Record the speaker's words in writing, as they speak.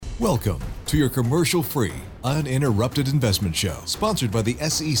Welcome to your commercial-free, uninterrupted investment show, sponsored by the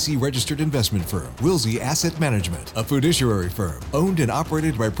SEC-registered investment firm, Wilsey Asset Management, a fiduciary firm owned and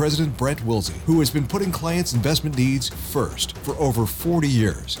operated by President Brent Wilsey, who has been putting clients' investment needs first for over 40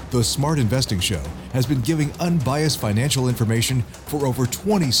 years. The Smart Investing Show has been giving unbiased financial information for over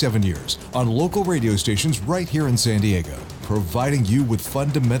 27 years on local radio stations right here in San Diego, providing you with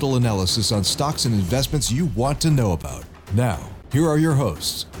fundamental analysis on stocks and investments you want to know about. Now, here are your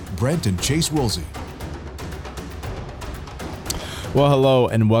hosts, Brent and Chase Wilsey. Well, hello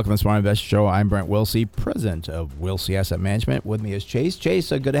and welcome to the Smart Investing Show. I'm Brent Wilsey, president of Wilsey Asset Management. With me is Chase. Chase,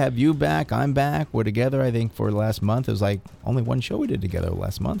 good to have you back. I'm back. We're together, I think, for the last month. It was like only one show we did together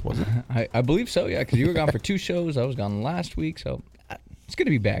last month, wasn't it? I believe so, yeah, because you were gone for 2 shows. I was gone last week, so it's good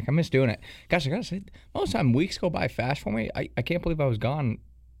to be back. I miss doing it. Gosh, I got to say, most of the time weeks go by fast for me. I can't believe I was gone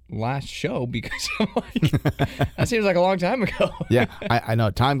last show because I'm like, that seems like a long time ago. Yeah, I know.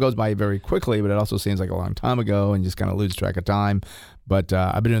 Time goes by very quickly, but it also seems like a long time ago and just kind of lose track of time. But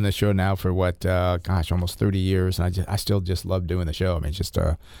I've been doing this show now for almost 30 years, and I still just love doing the show. I mean, it's just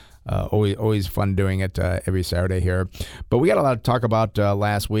always fun doing it every Saturday here. But we got a lot to talk about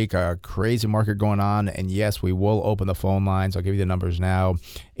last week. A crazy market going on, and yes, we will open the phone lines. I'll give you the numbers now.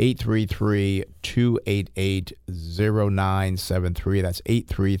 833-288-0973. That's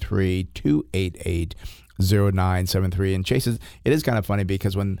 833-288-0973. And Chase, it is kind of funny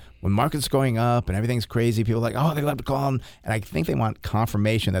because when markets going up and everything's crazy, people are like, oh, they love to call them. And I think they want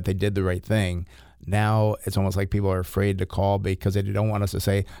confirmation that they did the right thing. Now it's almost like people are afraid to call because they don't want us to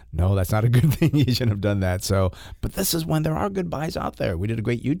say, no, that's not a good thing. You shouldn't have done that. So, but this is when there are good buys out there. We did a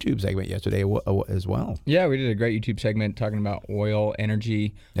great YouTube segment yesterday as well. Yeah, we did a great YouTube segment talking about oil,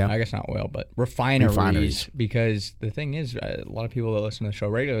 energy. Yeah. I guess not oil, but refineries. Because the thing is, a lot of people that listen to the show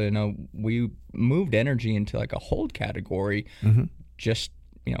regularly know we moved energy into like a hold category just,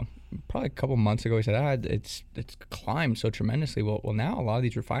 probably a couple months ago. We said, it's climbed so tremendously. Well, now a lot of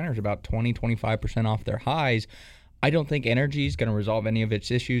these refiners are about 20-25% off their highs. I don't think energy is going to resolve any of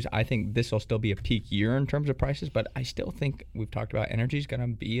its issues. I think this will still be a peak year in terms of prices, but I still think we've talked about energy is going to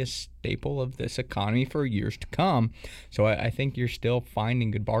be a staple of this economy for years to come. So I think you're still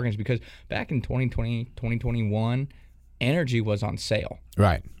finding good bargains because back in 2020, 2021, energy was on sale.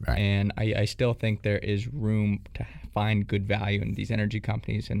 Right. And I still think there is room to find good value in these energy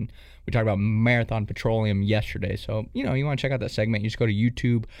companies. And we talked about Marathon Petroleum yesterday. So, you want to check out that segment. You just go to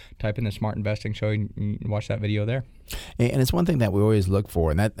YouTube, type in the Smart Investing Show, and watch that video there. And it's one thing that we always look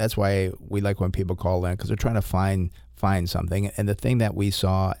for. And that's why we like when people call in, because they're trying to find something. And the thing that we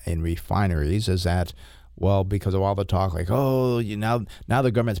saw in refineries is that, well, because of all the talk, like, now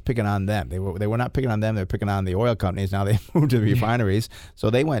the government's picking on them. They were not picking on them. They're picking on the oil companies. Now they moved to the refineries. So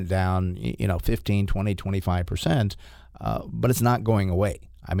they went down, 15, 20, 25%. But it's not going away.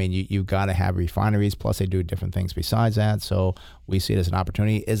 I mean, you got to have refineries. Plus, they do different things besides that. So we see it as an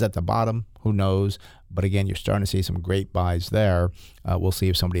opportunity. Is at the bottom? Who knows? But again, you're starting to see some great buys there. We'll see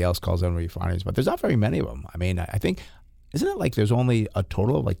if somebody else calls them refineries. But there's not very many of them. I mean, I think... Isn't it like there's only a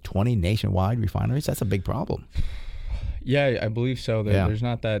total of like 20 nationwide refineries? That's a big problem. Yeah, I believe so. There's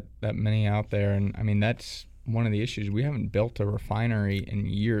not that many out there. And I mean, that's one of the issues. We haven't built a refinery in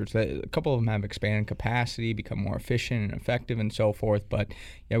years. A couple of them have expanded capacity, become more efficient and effective and so forth. But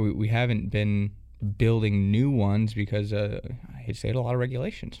yeah, we haven't been building new ones because, I hate to say it, a lot of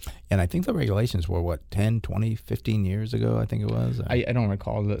regulations. And I think the regulations were, 10, 20, 15 years ago, I think it was? I don't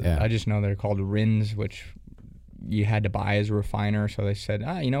recall. I just know they're called RINs, which you had to buy as a refiner. So they said,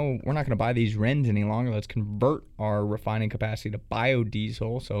 we're not going to buy these RINs any longer. Let's convert our refining capacity to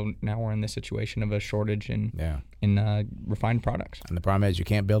biodiesel. So now we're in this situation of a shortage in refined products. And the problem is you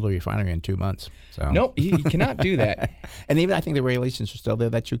can't build a refinery in 2 months. So nope, you cannot do that. And even I think the regulations are still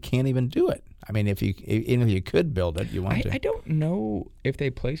there that you can't even do it. I mean, even if you could build it, you want to. I don't know if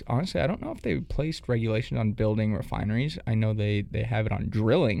they honestly, I don't know if they placed regulations on building refineries. I know they have it on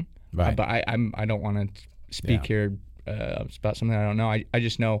drilling. Right. But I don't want to speak here about something I don't know. I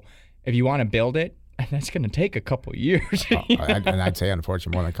just know if you want to build it, that's going to take a couple of years. And I'd say,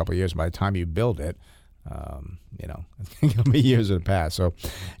 unfortunately, more than a couple of years. By the time you build it, it's going to be years in the past. So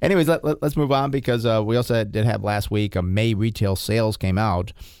anyways, let's move on because we also did have last week May retail sales came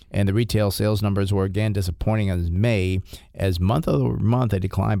out, and the retail sales numbers were again disappointing in May, as month over month they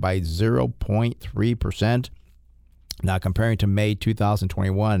declined by 0.3%. Now, comparing to May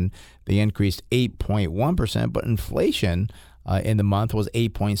 2021, they increased 8.1%, but inflation in the month was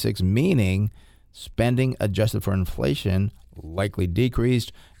 8.6%, meaning spending adjusted for inflation likely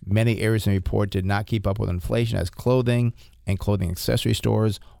decreased. Many areas in the report did not keep up with inflation, as clothing and clothing accessory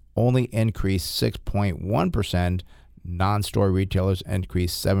stores only increased 6.1%, Non-store retailers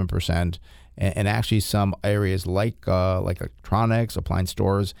increased 7%. And actually some areas like electronics, appliance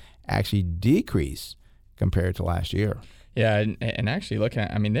stores actually decreased compared to last year. Yeah, and actually looking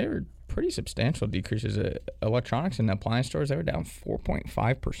at, I mean, they were pretty substantial decreases. Electronics and appliance stores, they were down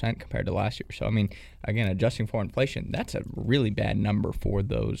 4.5% compared to last year. So, I mean, again, adjusting for inflation, that's a really bad number for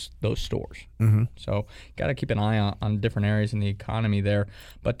those stores. Mm-hmm. So, got to keep an eye on different areas in the economy there.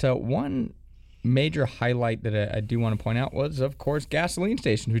 But one major highlight that I do want to point out was, of course, gasoline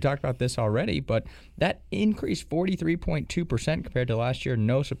stations. We talked about this already, but that increased 43.2% compared to last year.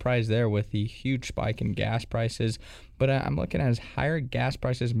 No surprise there with the huge spike in gas prices. But I'm looking at as higher gas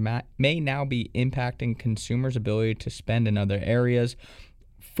prices may now be impacting consumers' ability to spend in other areas.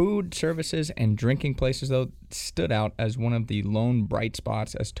 Food, services, and drinking places, though, stood out as one of the lone bright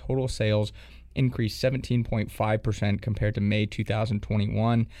spots as total sales increased 17.5% compared to May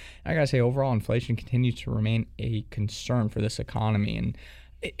 2021. I gotta say, overall inflation continues to remain a concern for this economy. And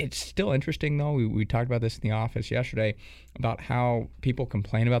it's still interesting, though. We talked about this in the office yesterday about how people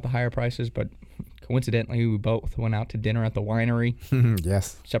complain about the higher prices, but coincidentally, we both went out to dinner at the winery.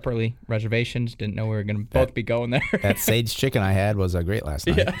 Yes. Separately, reservations. Didn't know we were going to both be going there. That sage chicken I had was great last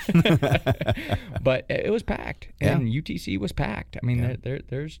night. Yeah. But it was packed, and UTC was packed. I mean,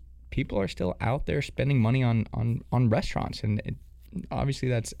 there's people are still out there spending money on restaurants, and obviously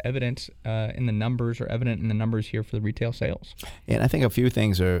that's evident in the numbers, or evident in the numbers here for the retail sales. And I think a few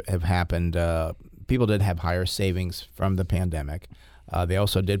things have happened. People did have higher savings from the pandemic. They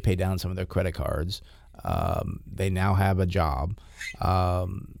also did pay down some of their credit cards. They now have a job.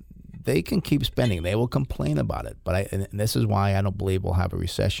 They can keep spending. They will complain about it. And this is why I don't believe we'll have a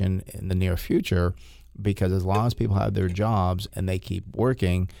recession in the near future, because as long as people have their jobs and they keep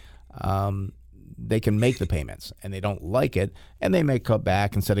working, they can make the payments, and they don't like it, and they may cut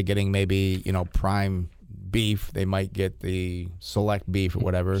back. Instead of getting maybe prime beef, they might get the select beef or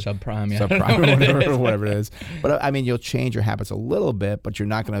whatever, subprime or whatever it is. But I mean, you'll change your habits a little bit, but you're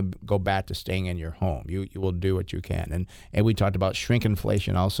not going to go back to staying in your home. You will do what you can. And we talked about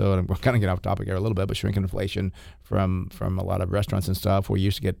shrinkflation also, and we're kind of getting off topic here a little bit, but shrinkflation from a lot of restaurants and stuff, where you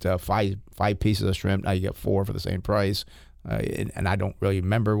used to get five pieces of shrimp, now you get 4 for the same price. And I don't really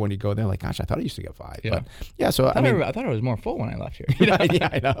remember when you go there, like, gosh, I thought I used to get 5. Yeah. But yeah, so I thought it was more full when I left here. Yeah,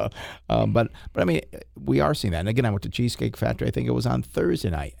 I know. But I mean, we are seeing that. And again, I went to Cheesecake Factory, I think it was on Thursday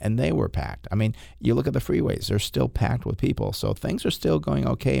night, and they were packed. I mean, you look at the freeways, they're still packed with people. So things are still going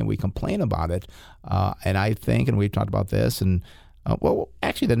okay, and we complain about it. And I think, and we've talked about this, and well,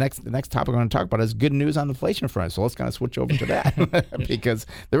 actually, the next topic we're going to talk about is good news on the inflation front. So let's kind of switch over to that because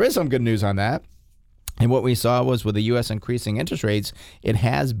there is some good news on that. And what we saw was, with the U.S. increasing interest rates, it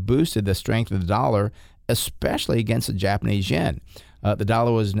has boosted the strength of the dollar, especially against the Japanese yen. The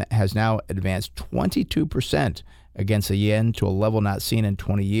dollar has now advanced 22% against the yen to a level not seen in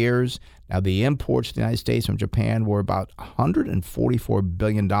 20 years. Now, the imports to the United States from Japan were about $144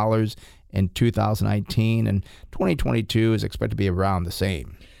 billion in 2019, and 2022 is expected to be around the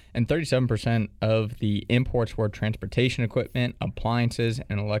same. And 37% of the imports were transportation equipment, appliances,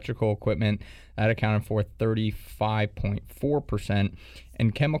 and electrical equipment. That accounted for 35.4%.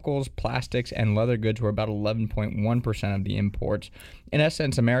 And chemicals, plastics, and leather goods were about 11.1% of the imports. In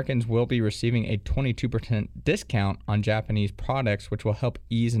essence, Americans will be receiving a 22% discount on Japanese products, which will help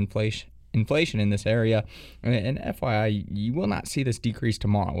ease inflation in this area. And FYI, you will not see this decrease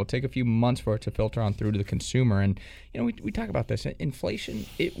tomorrow. It will take a few months for it to filter on through to the consumer. And we talk about this. Inflation,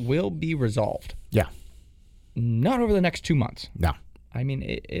 it will be resolved. Yeah. Not over the next 2 months. No. I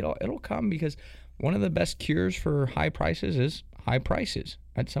mean, it'll come, because one of the best cures for high prices is high prices.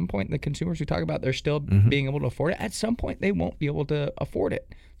 At some point, the consumers we talk about, they're still being able to afford it. At some point, they won't be able to afford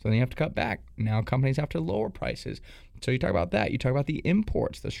it. So then you have to cut back. Now companies have to lower prices. So you talk about that. You talk about the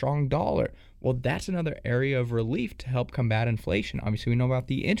imports, the strong dollar. Well, that's another area of relief to help combat inflation. Obviously, we know about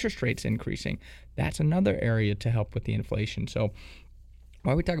the interest rates increasing. That's another area to help with the inflation. So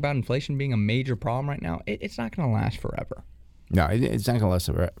while we talk about inflation being a major problem right now, it's not going to last forever. No, it's not going to last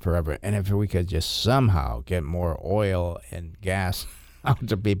forever. And if we could just somehow get more oil and gas out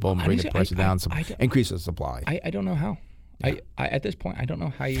to people and bring the price down, increase the supply. I don't know how. Yeah. I at this point, I don't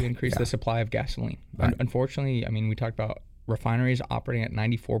know how you increase the supply of gasoline. Right. Unfortunately, I mean, we talked about refineries operating at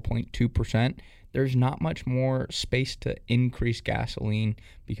 94.2%. There's not much more space to increase gasoline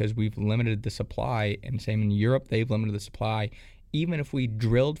because we've limited the supply. And same in Europe, they've limited the supply. Even if we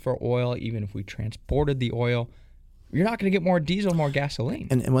drilled for oil, even if we transported the oil, you're not going to get more diesel, more gasoline.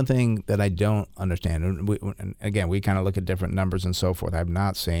 And one thing that I don't understand, and again, we kind of look at different numbers and so forth. I'm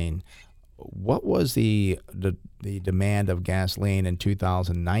not saying, what was the demand of gasoline in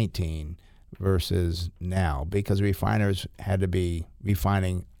 2019 versus now, because refiners had to be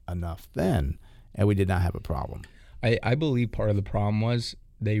refining enough then, and we did not have a problem. I believe part of the problem was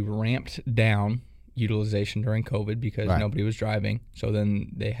they ramped down utilization during COVID because nobody was driving. So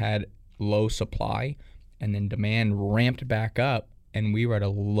then they had low supply, and then demand ramped back up, and we were at a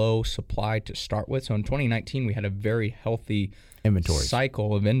low supply to start with. So in 2019, we had a very healthy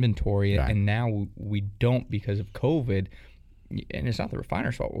cycle of inventory, and now we don't because of COVID. And it's not the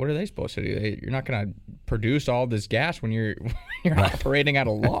refiner's fault. What are they supposed to do? You're not going to produce all this gas when you're operating at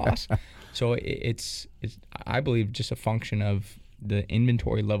a loss. So it's I believe just a function of the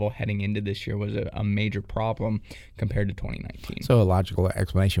inventory level heading into this year was a major problem compared to 2019. So a logical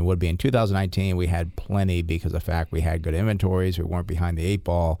explanation would be in 2019 we had plenty because of the fact we had good inventories. We weren't behind the eight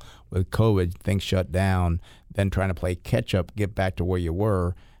ball. With COVID, things shut down. Then trying to play catch up, get back to where you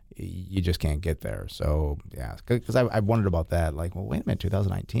were, you just can't get there. So, yeah, because I wondered about that. Like, well, wait a minute,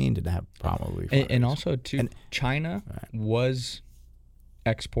 2019 didn't have a problem with refineries. And also, too, China was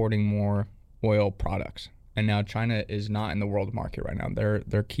exporting more oil products. And now China is not in the world market right now.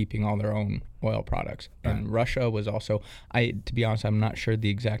 They're keeping all their own oil products. And Russia was also, to be honest, I'm not sure the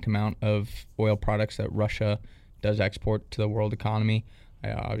exact amount of oil products that Russia does export to the world economy.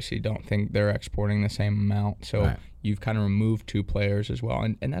 I obviously don't think they're exporting the same amount. So you've kind of removed two players as well.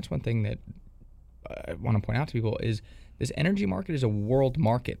 And that's one thing that I want to point out to people is this energy market is a world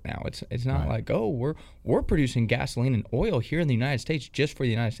market now. It's not like, oh, we're producing gasoline and oil here in the United States just for the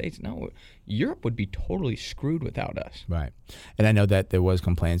United States. No, Europe would be totally screwed without us. Right. And I know that there was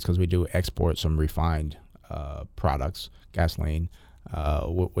complaints because we do export some refined products, gasoline,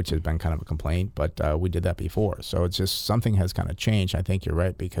 which has been kind of a complaint, but we did that before. So it's just something has kind of changed. I think you're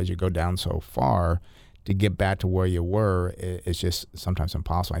right, because you go down so far to get back to where you were, it's just sometimes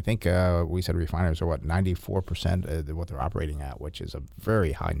impossible. I think we said refiners are 94% of what they're operating at, which is a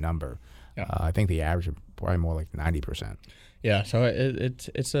very high number. Yeah. I think the average is probably more like 90%. Yeah, so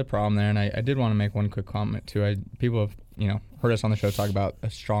it's a problem there, and I did want to make one quick comment too. People have heard us on the show talk about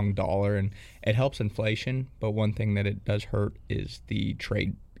a strong dollar, and it helps inflation, but one thing that it does hurt is the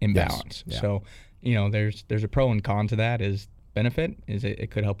trade imbalance. Yes. Yeah. So there's a pro and con to that. Is benefit is it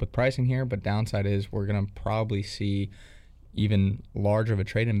could help with pricing here, but downside is we're going to probably see even larger of a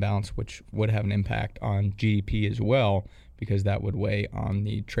trade imbalance, which would have an impact on GDP as well, because that would weigh on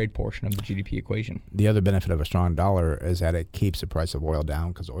the trade portion of the GDP equation. The other benefit of a strong dollar is that it keeps the price of oil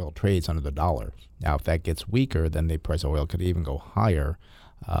down, because oil trades under the dollar. Now, if that gets weaker, then the price of oil could even go higher.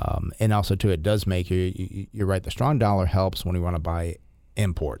 And also, too, it does make you're right, the strong dollar helps when we want to buy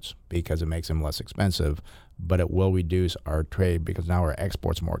imports because it makes them less expensive, but it will reduce our trade because now our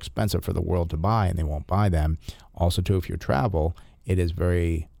exports are more expensive for the world to buy, and they won't buy them. Also, too, if you travel, it is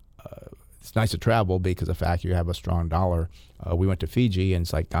very it's nice to travel because of the fact you have a strong dollar. We went to Fiji, and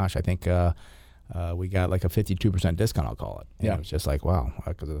it's like, gosh, I think we got like a 52% discount, I'll call it. Yeah. It's just like, wow,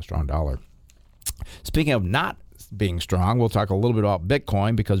 because of the strong dollar. Speaking of not being strong, we'll talk a little bit about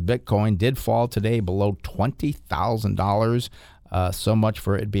Bitcoin, because Bitcoin did fall today below $20,000. So much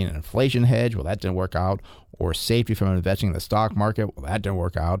for it being an inflation hedge. Well, that didn't work out. Or safety from investing in the stock market. Well, that didn't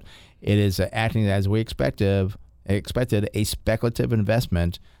work out. It is acting as we expected, a speculative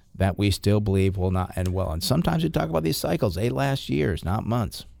investment that we still believe will not end well. And sometimes we talk about these cycles. They last years, not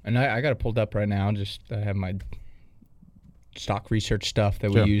months. And I got it pulled up right now. I have my stock research stuff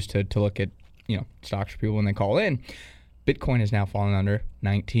that we use to look at stocks for people when they call in. Bitcoin has now fallen under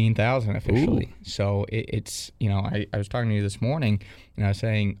 19,000 officially. Ooh. So it's I was talking to you this morning, and I was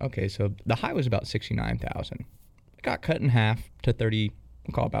saying, okay, so the high was about 69,000. It got cut in half to we'll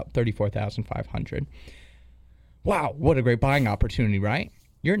call it about 34,500. Wow, what a great buying opportunity, right?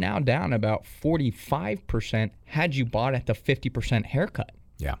 You're now down about 45% had you bought at the 50% haircut.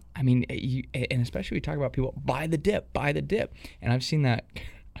 Yeah. I mean, and especially we talk about people, buy the dip. And I've seen that.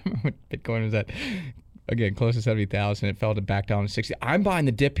 I remember when Bitcoin was at, again, close to 70,000. It fell back down to 60. I'm buying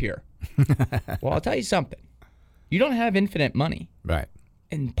the dip here. Well, I'll tell you something. You don't have infinite money. Right.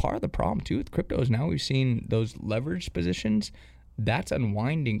 And part of the problem, too, with crypto is now we've seen those leveraged positions. That's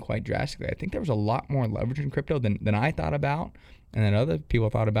unwinding quite drastically. I think there was a lot more leverage in crypto than I thought about, and that other people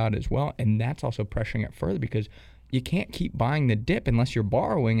thought about as well. And that's also pressuring it further, because you can't keep buying the dip unless you're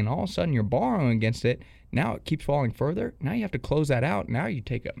borrowing, and all of a sudden you're borrowing against it. Now it keeps falling further. Now you have to close that out. Now you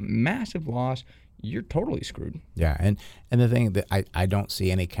take a massive loss. You're totally screwed. Yeah, and the thing that I don't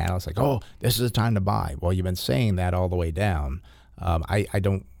see any catalyst like, oh, this is the time to buy. Well, you've been saying that all the way down.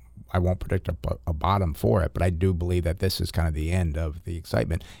 I won't predict a bottom for it, but I do believe that this is kind of the end of the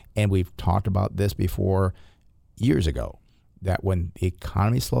excitement. And we've talked about this before years ago, that when the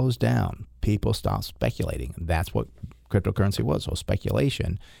economy slows down, people stop speculating. That's what cryptocurrency was. So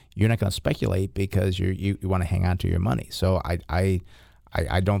speculation, you're not going to speculate because you want to hang on to your money. So I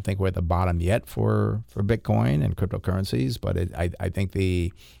don't think we're at the bottom yet for Bitcoin and cryptocurrencies, but I think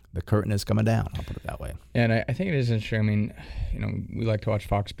the curtain is coming down. I'll put it that way. And I think it is interesting. I mean, we like to watch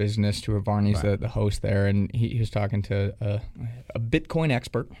Fox Business. Stuart Varney's the host there, and he was talking to a Bitcoin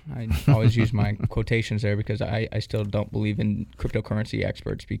expert. I always use my quotations there because I still don't believe in cryptocurrency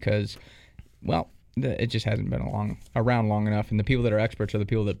experts because, well, it just hasn't been around long enough. And the people that are experts are the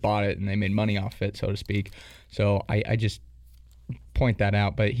people that bought it and they made money off it, so to speak. So I just point that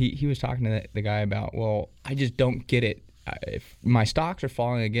out. But he was talking to the guy about, well, I just don't get it. If my stocks are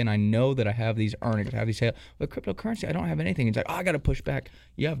falling again, I know that I have these earnings, I have these sales. With cryptocurrency, I don't have anything. He's like, I got to push back.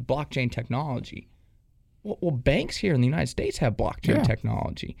 You have blockchain technology. Well, banks here in the United States have blockchain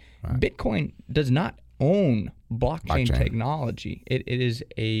technology. Right. Bitcoin does not own blockchain technology. It is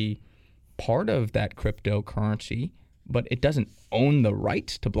a part of that cryptocurrency, but it doesn't own the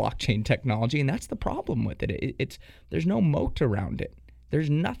rights to blockchain technology, and that's the problem with it. There's no moat around it. There's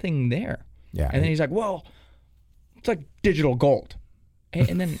nothing there. Yeah. And then he's like, well, it's like digital gold.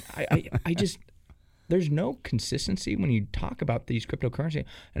 And then I just, there's no consistency when you talk about these cryptocurrency.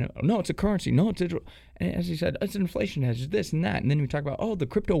 And no, it's a currency. No, it's digital. And as he said, it's an inflation hedge, this and that. And then we talk about, the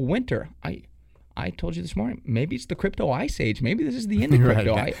crypto winter. I told you this morning, maybe it's the crypto ice age. Maybe this is the end of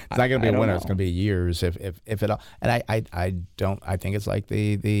crypto. Right. It's not going to be a winter. It's going to be years if it all. And I think it's like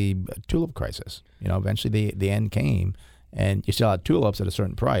the tulip crisis. Eventually the end came, and you still had tulips at a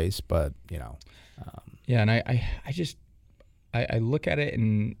certain price, but Yeah, and I look at it,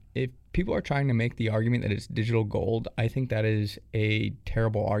 and if people are trying to make the argument that it's digital gold, I think that is a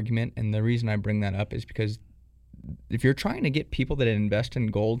terrible argument. And the reason I bring that up is because if you're trying to get people that invest in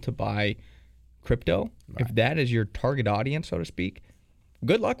gold to buy crypto, right, if that is your target audience, so to speak,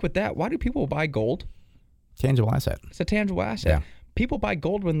 good luck with that. Why do people buy gold? Tangible asset. It's a tangible asset. Yeah. People buy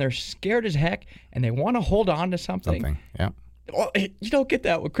gold when they're scared as heck and they want to hold on to something. Yeah. Well, you don't get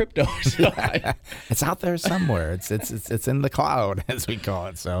that with crypto. So it's out there somewhere. It's in the cloud, as we call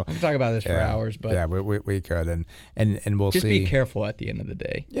it. So we can talk about this for hours, but yeah, we could, and we'll just see. Be careful at the end of the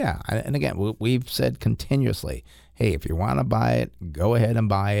day. Yeah, and again, we've said continuously, hey, if you want to buy it, go ahead and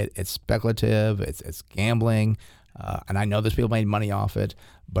buy it. It's speculative. It's gambling. And I know there's people made money off it,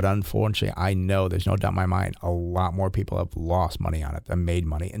 but unfortunately, I know there's no doubt in my mind a lot more people have lost money on it than made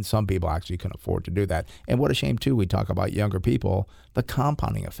money, and some people actually can afford to do that. And what a shame, too, we talk about younger people, the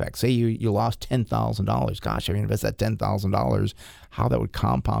compounding effect. Say you lost $10,000. Gosh, if you invest that $10,000, how that would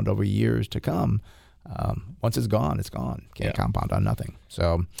compound over years to come. Once it's gone, it's gone. Can't compound on nothing.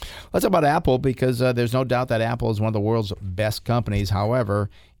 So let's talk about Apple, because there's no doubt that Apple is one of the world's best companies. However,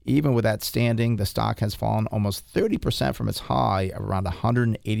 even with that standing, the stock has fallen almost 30% from its high of around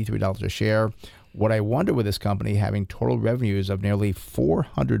 $183 a share. What I wonder with this company having total revenues of nearly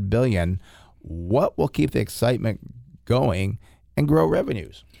 $400 billion, what will keep the excitement going and grow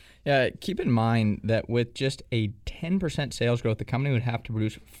revenues? Keep in mind that with just a 10% sales growth, the company would have to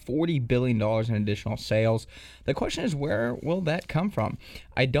produce $40 billion in additional sales. The question is, where will that come from?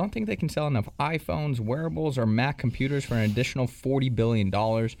 I don't think they can sell enough iPhones, wearables, or Mac computers for an additional $40 billion.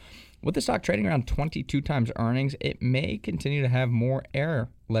 With the stock trading around 22 times earnings, it may continue to have more air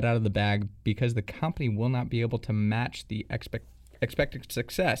let out of the bag because the company will not be able to match the expected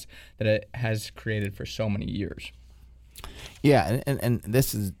success that it has created for so many years. Yeah, and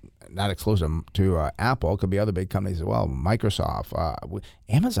this is not exclusive to Apple. It could be other big companies as well. Microsoft,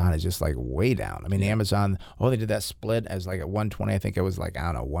 Amazon is just like way down. I mean, Amazon, they did that split as like at 120. I think it was like,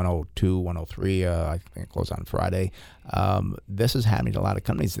 102, 103. I think it closed on Friday. This is happening to a lot of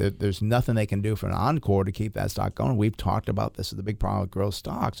companies. There's nothing they can do for an encore to keep that stock going. We've talked about this is the big problem with growth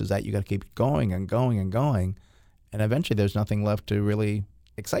stocks is that you got to keep going and going and going. And eventually there's nothing left to really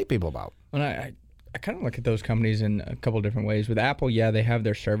excite people about. Well, I kind of look at those companies in a couple of different ways. With Apple, they have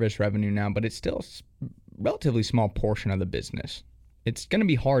their service revenue now, but it's still a relatively small portion of the business. It's going to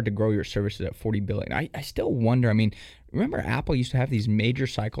be hard to grow your services at $40 billion. I still wonder, remember Apple used to have these major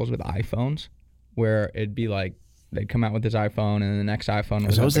cycles with iPhones where it'd be like they'd come out with this iPhone and the next iPhone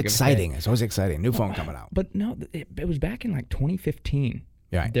was always exciting. It's always exciting. New phone coming out. But no, it was back in like 2015.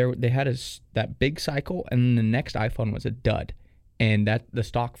 Yeah. They had that big cycle, and the next iPhone was a dud. And that the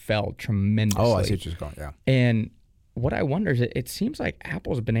stock fell tremendously. Oh, I see what you're going, yeah. And what I wonder is it seems like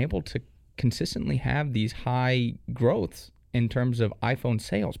Apple's been able to consistently have these high growths in terms of iPhone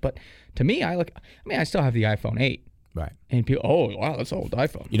sales. But to me, I still have the iPhone 8. Right. And people, wow, that's an old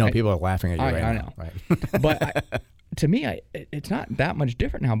iPhone. People are laughing at you right now. I know. Right. But to me, it's not that much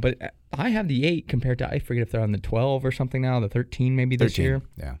different now. But I have the 8 compared to, I forget if they're on the 12 or something now, the 13 maybe this year.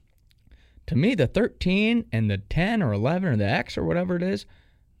 Yeah. to me, the 13 and the 10 or 11 or the X or whatever it is,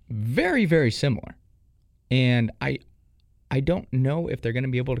 very, very similar. And I don't know if they're going to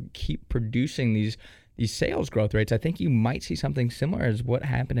be able to keep producing these sales growth rates. I think you might see something similar as what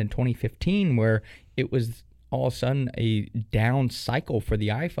happened in 2015, where it was all of a sudden a down cycle for the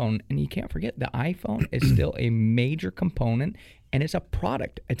iPhone. And you can't forget, the iPhone is still a major component, and it's a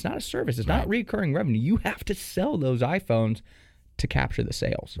product. It's not a service. It's not recurring revenue. You have to sell those iPhones to capture the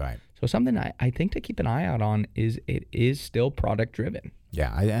sales. Right. So something I think to keep an eye out on is it is still product driven.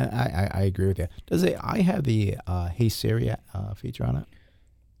 Yeah, I agree with you. Does I have the Hey Siri feature on it?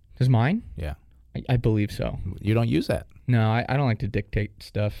 Does mine? Yeah. I believe so. You don't use that? No, I don't like to dictate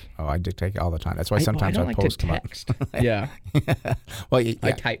stuff. Oh, I dictate all the time. That's why sometimes I post to text. Yeah. Well,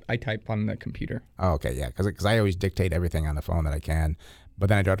 yeah. I type on the computer. Oh, okay, yeah, because I always dictate everything on the phone that I can, but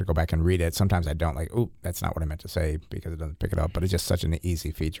then I do have to go back and read it. Sometimes I don't, like, ooh, that's not what I meant to say, because it doesn't pick it up. But it's just such an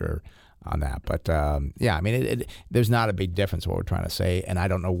easy feature on that. But yeah, I mean, there's not a big difference what we're trying to say, and I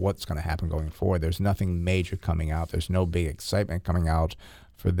don't know what's going to happen going forward. There's nothing major coming out. There's no big excitement coming out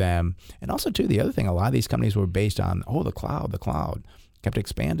for them. And also, too, the other thing, a lot of these companies were based on, the cloud kept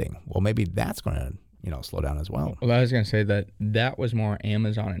expanding. Well, maybe that's going to slow down as well. Well, I was going to say that was more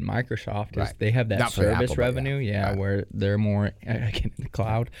Amazon and Microsoft. Right. They have that not service Apple, revenue, right. Where they're more in the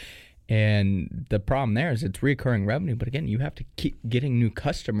cloud. And the problem there is it's recurring revenue, but again, you have to keep getting new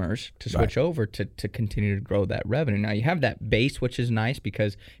customers to switch over to continue to grow that revenue. Now, you have that base, which is nice,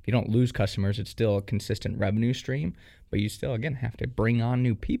 because if you don't lose customers, it's still a consistent revenue stream, but you still, again, have to bring on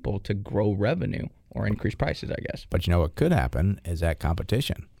new people to grow revenue or increase prices, I guess. But what could happen is that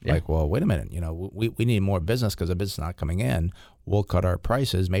competition. Yeah. Like, well, wait a minute, we need more business because the business is not coming in. We'll cut our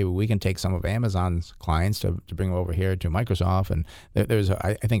prices. Maybe we can take some of Amazon's clients to bring them over here to Microsoft. And there's,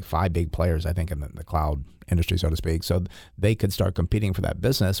 I think, 5 big players, I think, in the cloud industry, so to speak. So they could start competing for that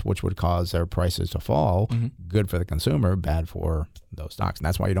business, which would cause their prices to fall. Mm-hmm. Good for the consumer, bad for those stocks. And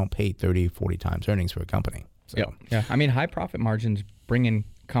that's why you don't pay 30, 40 times earnings for a company. So. Yeah. I mean, high profit margins bring in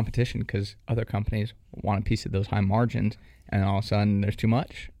competition because other companies want a piece of those high margins, and all of a sudden there's too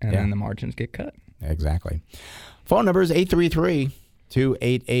much, and then the margins get cut. Exactly. Phone number is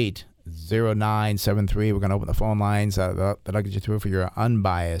 833-288-0973. We're going to open the phone lines. That'll get you through for your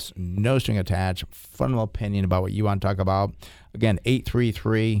unbiased, no string attached, fundamental opinion about what you want to talk about. Again,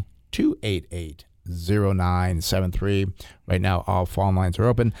 833-288-0973. Right now, all phone lines are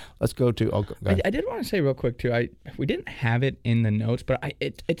open. Let's go to. Go I did want to say real quick too. We didn't have it in the notes, but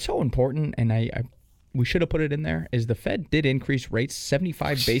it's so important, and we should have put it in there. Is the Fed did increase rates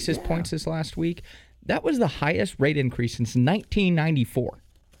 75 basis points this last week. That was the highest rate increase since 1994.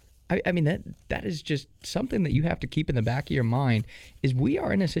 I mean, that is just something that you have to keep in the back of your mind. Is we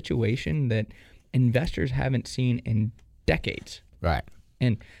are in a situation that investors haven't seen in decades. Right.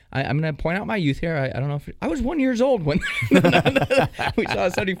 And I'm going to point out my youth here. I don't know if I was 1 year old when we saw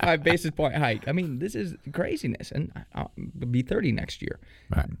a 75 basis point hike. I mean, this is craziness, and I'll be 30 next year.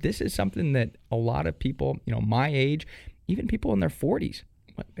 Right. This is something that a lot of people, my age, even people in their 40s,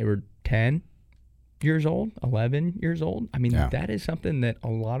 they were 10 years old, 11 years old. I mean, that is something that a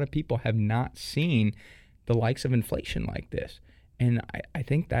lot of people have not seen, the likes of inflation like this. And I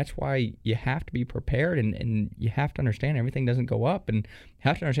think that's why you have to be prepared, and you have to understand everything doesn't go up. And you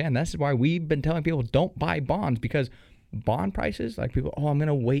have to understand this is why we've been telling people don't buy bonds, because bond prices, like people, I'm going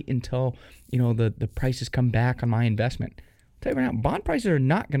to wait until, the prices come back on my investment. I'll tell you right now, bond prices are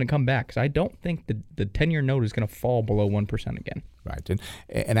not going to come back, because I don't think the 10-year note is going to fall below 1% again. Right.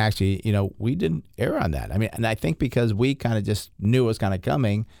 And actually, we didn't err on that. I mean, and I think because we kind of just knew it was kind of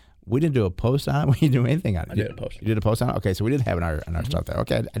coming, we didn't do a post on it. We didn't do anything on it. I did a post. You did a post on it? Okay, so we did have in our stuff there.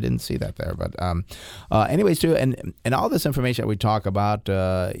 Okay, I didn't see that there. But anyways, too, and all this information that we talk about,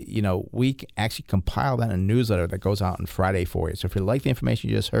 we actually compile that in a newsletter that goes out on Friday for you. So if you like the information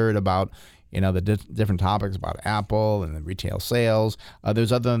you just heard about, the different topics about Apple and the retail sales,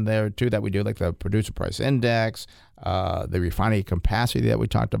 there's other than there, too, that we do, like the producer price index, the refining capacity that we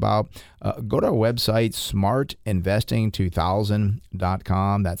talked about. Go to our website,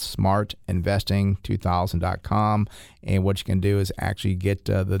 smartinvesting2000.com. That's smartinvesting2000.com. And what you can do is actually get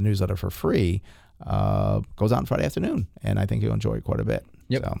the newsletter for free. Goes out on Friday afternoon, and I think you'll enjoy it quite a bit.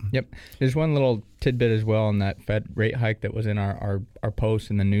 Yep. There's one little tidbit as well on that Fed rate hike that was in our post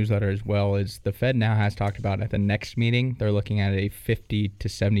in the newsletter as well. Is the Fed now has talked about at the next meeting they're looking at a 50 to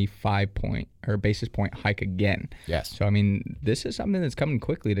 75 point or basis point hike again. Yes. So I mean, this is something that's coming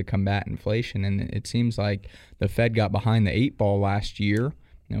quickly to combat inflation, and it seems like the Fed got behind the 8 ball last year,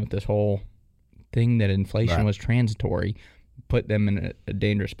 with this whole thing that inflation was transitory. put them in a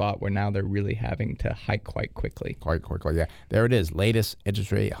dangerous spot where now they're really having to hike quite quickly. Quite quickly, yeah. There it is, latest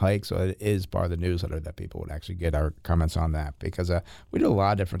interest rate hike. So it is part of the newsletter that people would actually get our comments on that, because we do a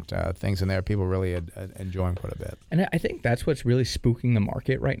lot of different things in there. People really enjoying quite a bit. And I think that's what's really spooking the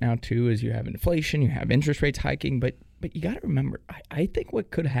market right now too, is you have inflation, you have interest rates hiking, but you got to remember, I think what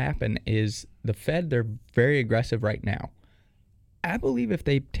could happen is the Fed, they're very aggressive right now. I believe if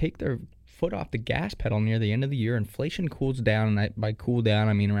they take their foot off the gas pedal near the end of the year, inflation cools down, and by cool down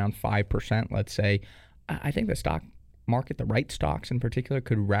I mean around 5%, let's say, I think the stock market, the right stocks in particular,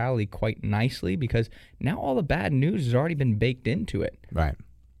 could rally quite nicely, because now all the bad news has already been baked into it. Right.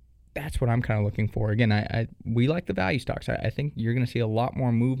 That's what I'm kind of looking for. Again, we like the value stocks. I think you're going to see a lot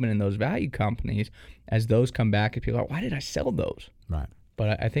more movement in those value companies as those come back, and people are like, why did I sell those? Right.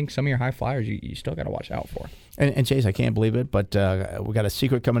 But I think some of your high flyers, you still got to watch out for. And Chase, I can't believe it, but we got a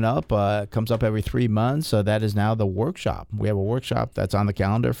secret coming up. It comes up every 3 months. That is now the workshop. We have a workshop that's on the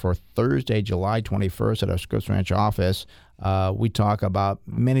calendar for Thursday, July 21st at our Scripps Ranch office. We talk about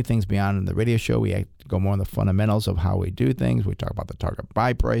many things beyond the radio show. We go more on the fundamentals of how we do things. We talk about the target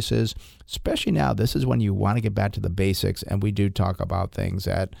buy prices. Especially now, this is when you want to get back to the basics, and we do talk about things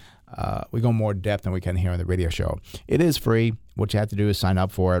that we go more depth than we can here on the radio show. It is free. What you have to do is sign up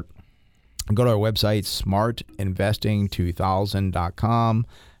for it. Go to our website, smartinvesting2000.com.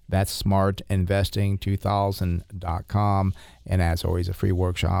 That's smartinvesting2000.com. And as always, a free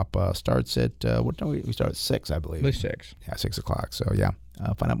workshop starts at, what time we start at 6, I believe. At 6. Yeah, 6 o'clock. So, yeah.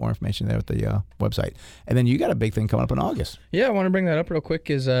 Find out more information there at the website. And then you got a big thing coming up in August. Yeah, I want to bring that up real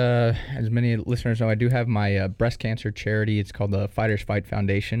quick. As many listeners know, I do have my breast cancer charity. It's called the Fighters Fight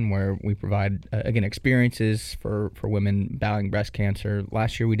Foundation, where we provide, again, experiences for women battling breast cancer.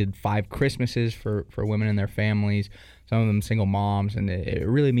 Last year we did 5 Christmases for women and their families, some of them single moms, and it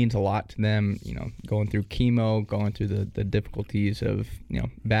really means a lot to them, going through chemo, going through the difficulties of,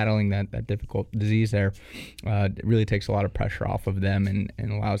 battling that difficult disease there. It really takes a lot of pressure off of them and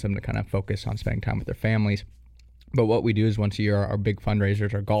allows them to kind of focus on spending time with their families. But what we do is once a year, our big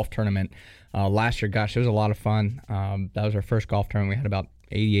fundraisers, our golf tournament. Last year, gosh, it was a lot of fun. That was our first golf tournament. We had about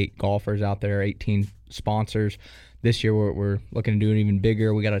 88 golfers out there, 18 sponsors. This year, we're looking to do it even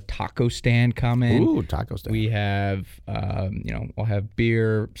bigger. We got a taco stand coming. Ooh, taco stand. We have, we'll have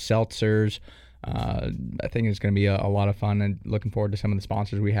beer, seltzers. I think it's going to be a lot of fun, and looking forward to some of the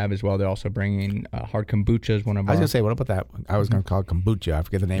sponsors we have as well. They're also bringing Hard Kombucha as one of our... I was going to say, what about that? I was going to call it kombucha. I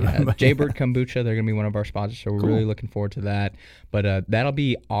forget the name of it. Jaybird Kombucha, they're going to be one of our sponsors, so we're really looking forward to that. But that'll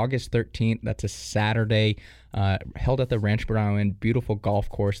be August 13th. That's a Saturday, held at the Ranch Brown, beautiful golf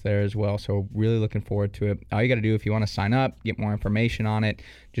course there as well, so really looking forward to it. All you got to do if you want to sign up, get more information on it,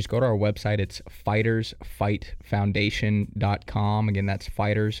 just go to our website. It's fightersfightfoundation.com. Again, that's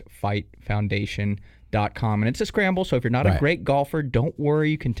fightersfightfoundation.com. And it's a scramble, so if you're not a great golfer, don't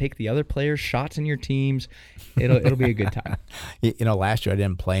worry. You can take the other players' shots in your teams. It'll be a good time. Last year I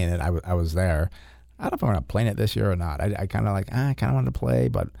didn't play in it. I was there. I don't know if I'm going to play in it this year or not. I kind of wanted to play,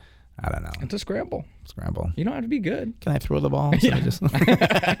 but I don't know. It's a scramble. You don't have to be good. Can I throw the ball? Yeah.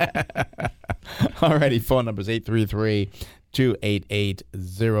 Alrighty, phone number is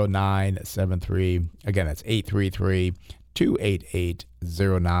 833-288-0973. Again, that's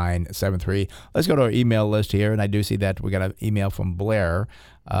 833-288-0973. Let's go to our email list here, and I do see that we got an email from Blair.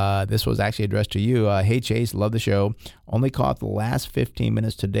 This was actually addressed to you. Hey, Chase, love the show. Only caught the last 15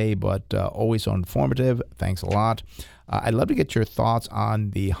 minutes today, but always so informative. Thanks a lot. I'd love to get your thoughts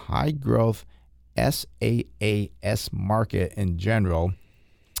on the high-growth SaaS market in general.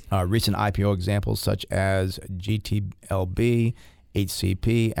 Recent IPO examples such as GTLB,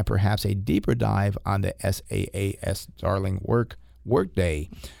 HCP, and perhaps a deeper dive on the SaaS darling Workday.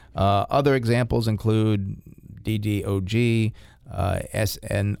 Other examples include DDOG,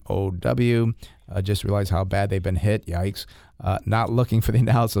 SNOW. Just realized how bad they've been hit. Yikes. Not looking for the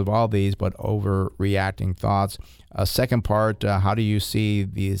analysis of all these, but overreacting thoughts. Second part, how do you see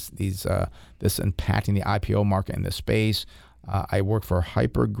this impacting the IPO market in this space? I work for a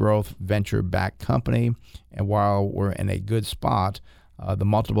hyper-growth venture-backed company, and while we're in a good spot, the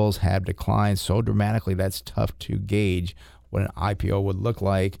multiples have declined so dramatically that's tough to gauge what an IPO would look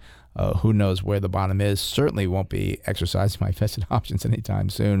like. Who knows where the bottom is? Certainly won't be exercising my vested options anytime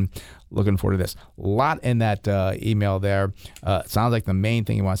soon. Looking forward to this. A lot in that email there. Sounds like the main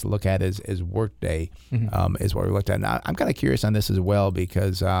thing he wants to look at is Workday, is what we looked at. Now, I'm kind of curious on this as well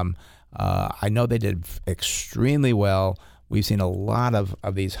because I know they did extremely well. We've seen a lot of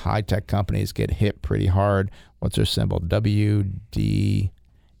these high-tech companies get hit pretty hard. What's their symbol? WDAY.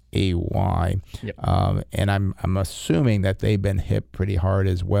 Yep. And I'm assuming that they've been hit pretty hard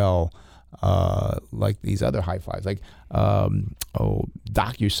as well. like these other high fives, like DocuSign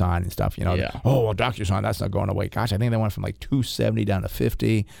and stuff. DocuSign, that's not going away. Gosh, I think they went from like 270 down to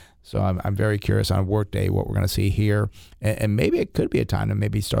 50. So I'm very curious on Workday what we're going to see here, and maybe it could be a time to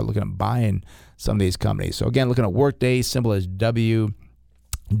maybe start looking at buying some of these companies. So again, looking at Workday, symbol is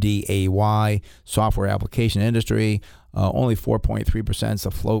WDAY, software application industry. Only 4.3% is the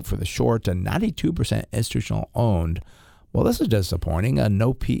float for the short, and 92% institutional owned. Well, this is disappointing. A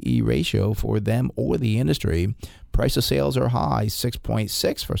no PE ratio for them or the industry. Price to sales are high,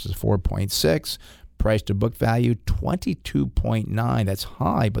 6.6 versus 4.6. Price to book value, 22.9. That's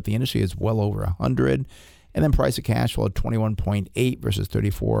high, but the industry is well over 100. And then price to cash flow, 21.8 versus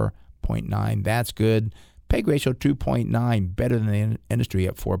 34.9. That's good. PEG ratio, 2.9, better than the industry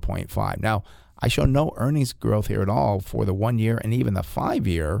at 4.5. Now, I show no earnings growth here at all for the 1 year and even the 5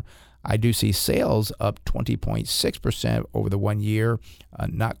 year. I do see sales up 20.6% over the 1 year,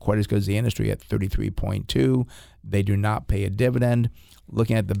 not quite as good as the industry at 33.2. They do not pay a dividend.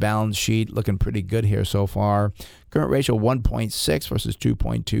 Looking at the balance sheet, looking pretty good here so far. Current ratio 1.6 versus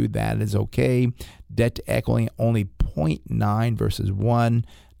 2.2. That is okay. Debt to equity only 0.9 versus 1.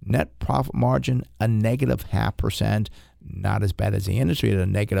 Net profit margin a negative 0.5%. Not as bad as the industry at a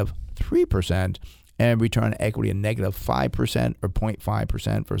negative 3%. And return on equity a negative 5% or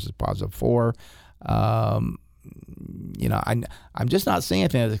 0.5% versus positive 4%. I'm just not seeing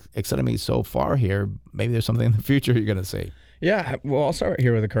anything that's exciting me so far here. Maybe there's something in the future you're going to see. Yeah, well, I'll start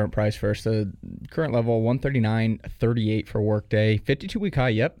here with the current price first. The current level, $139.38 for Workday. 52-week high,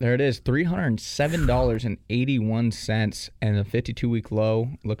 yep, there it is, $307.81. And the 52-week low,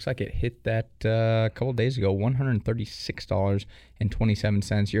 looks like it hit that a couple days ago,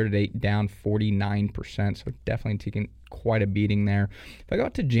 $136.27. Year-to-date, down 49%, so definitely taking quite a beating there. If I go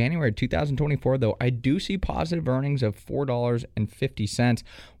out to January 2024, though, I do see positive earnings of $4.50.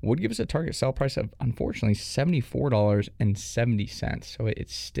 Would give us a target sell price of, unfortunately, $74.70. So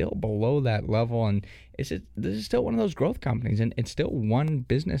it's still below that level, and this is still one of those growth companies, and it's still one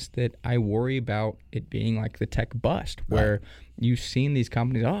business that I worry about it being like the tech bust, where you've seen these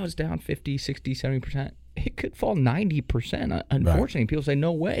companies, it's down 50, 60, 70%. It could fall 90%. Unfortunately, people say,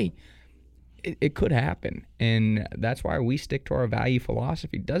 no way. It could happen, and that's why we stick to our value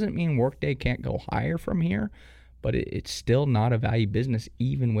philosophy. Doesn't mean Workday can't go higher from here, but it's still not a value business,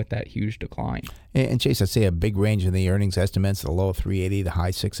 even with that huge decline. And Chase, I'd say a big range in the earnings estimates, the low of 380, the high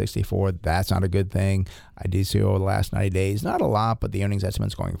 664. That's not a good thing. I do see over the last 90 days, not a lot, but the earnings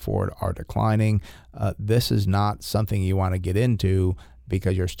estimates going forward are declining. This is not something you want to get into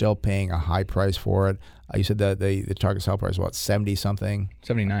because you're still paying a high price for it. You said that the target sell price is what, 70 something?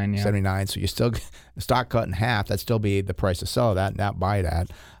 79, yeah. 79. So you still the stock cut in half. That'd still be the price to sell that, not buy it at.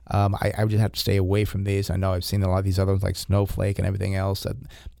 I would just have to stay away from these. I know I've seen a lot of these others like Snowflake and everything else. And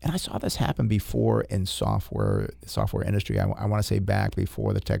I saw this happen before in software industry. I want to say back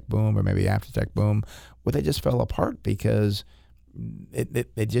before the tech boom or maybe after tech boom, where they just fell apart because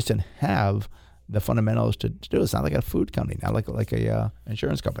they just didn't have the fundamentals to do. It's not like a food company, not like a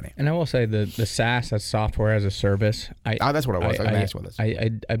insurance company. And I will say the SaaS, that's software as a service. That's what it was.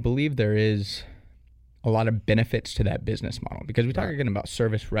 I believe there is a lot of benefits to that business model because we talk again about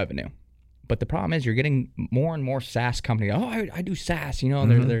service revenue. But the problem is you're getting more and more SaaS companies. I do SaaS.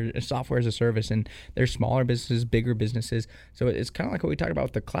 They're software as a service, and there's smaller businesses, bigger businesses. So it's kind of like what we talked about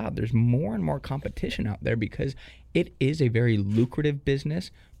with the cloud. There's more and more competition out there because it is a very lucrative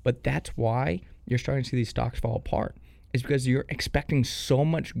business. But that's why you're starting to see these stocks fall apart. It's because you're expecting so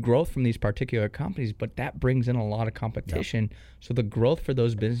much growth from these particular companies, but that brings in a lot of competition. Yep. So the growth for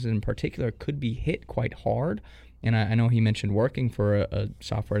those businesses in particular could be hit quite hard. And I know he mentioned working for a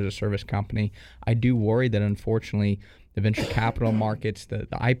software as a service company. I do worry that unfortunately the venture capital markets, the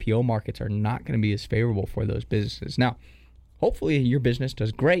IPO markets are not going to be as favorable for those businesses. Now, hopefully your business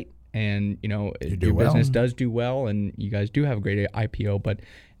does great. And, your business does do well, and you guys do have a great IPO, but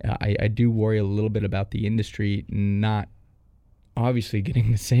I do worry a little bit about the industry not obviously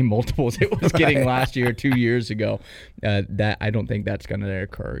getting the same multiples it was getting last year, 2 years ago. That I don't think that's going to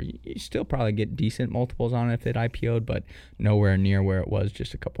occur. You still probably get decent multiples on it if it IPO'd, but nowhere near where it was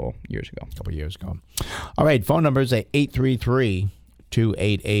just a couple years ago. All right, phone number is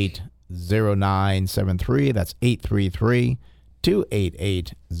 833-288-0973. That's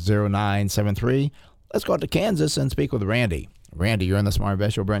 833-288-0973. Let's go out to Kansas and speak with Randy. Randy, you're in the Smart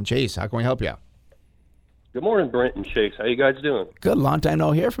Investor, Brent Chase. How can we help you? Good morning, Brent and Chase. How you guys doing? Good. Long time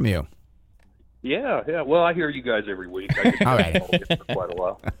no hear from you. Yeah. Well, I hear you guys every week. I just all right. For quite a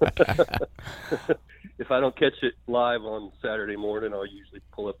while. If I don't catch it live on Saturday morning, I'll usually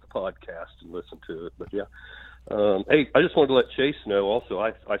pull up the podcast and listen to it. But yeah, Hey, I just wanted to let Chase know also,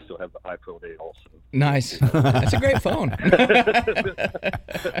 I still have the iPhone 8 also. Nice. That's a great phone.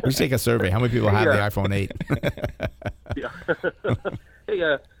 Let's take a survey. How many people have the iPhone 8? Yeah. Hey,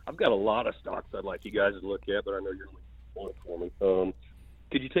 I've got a lot of stocks I'd like you guys to look at, but I know you're only one for me.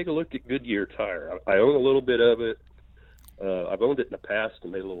 Could you take a look at Goodyear Tire? I own a little bit of it. I've owned it in the past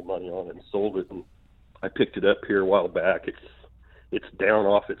and made a little money on it and sold it, and I picked it up here a while back. It's down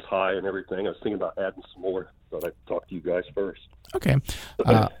off its high and everything. I was thinking about adding some more, but I'd talk to you guys first. Okay.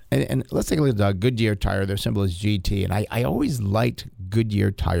 And let's take a look at Goodyear Tire. Their symbol is GT. And I always liked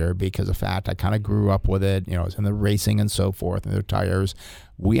Goodyear Tire because of the fact I kind of grew up with it. You know, it was in the racing and so forth, and their tires.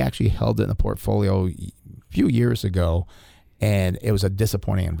 We actually held it in the portfolio a few years ago, and it was a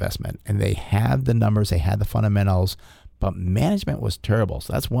disappointing investment. And they had the numbers, they had the fundamentals, but management was terrible.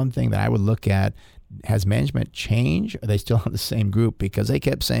 So that's one thing that I would look at. Has management changed? Are they still in the same group? Because they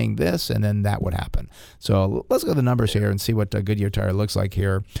kept saying this, and then that would happen. So let's go to the numbers here and see what Goodyear Tire looks like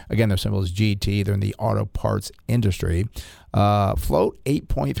here. Again, their symbol is GT. They're in the auto parts industry. Float,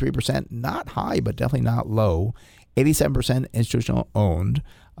 8.3%. Not high, but definitely not low. 87% institutional owned.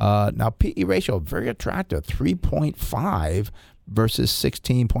 Now, PE ratio, very attractive, 3.5 versus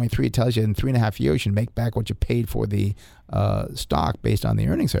 16.3. It tells you in 3.5 years you can make back what you paid for the stock based on the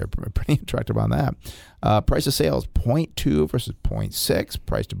earnings there. Pretty attractive on that. Price of sales, 0.2 versus 0.6.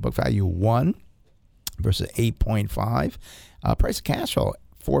 Price to book value, 1 versus 8.5. Price of cash flow,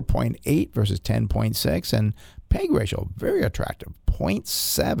 4.8 versus 10.6. And PEG ratio, very attractive,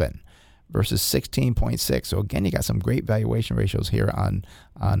 0.7 versus 16.6. So again, you got some great valuation ratios here on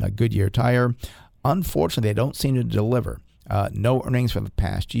a Goodyear Tire. Unfortunately, they don't seem to deliver. No earnings for the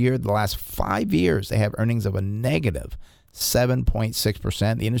past year. The last 5 years, they have earnings of a negative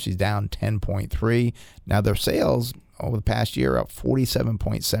 7.6%. The industry's down 10.3%. Now their sales over the past year are up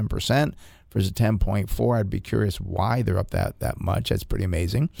 47.7% versus 10.4%. I'd be curious why they're up that much. That's pretty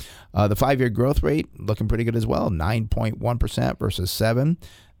amazing. The 5-year growth rate looking pretty good as well, 9.1% versus 7%.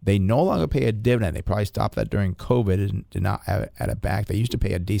 They no longer pay a dividend. They probably stopped that during COVID and did not add it back. They used to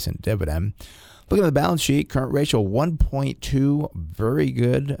pay a decent dividend. Looking at the balance sheet, current ratio 1.2, very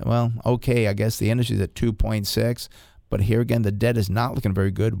good. Well, okay, I guess the industry's at 2.6, but here again, the debt is not looking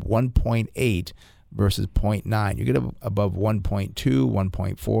very good, 1.8 versus 0.9. You get above 1.2,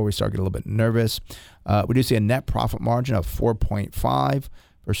 1.4, we start getting a little bit nervous. We do see a net profit margin of 4.5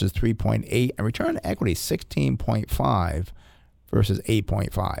 versus 3.8, and return on equity 16.5 versus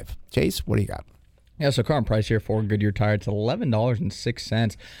 8.5. Chase, what do you got? Yeah, so current price here for Goodyear Tire, it's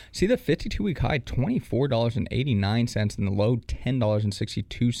 $11.06. See the 52-week high, $24.89, and the low,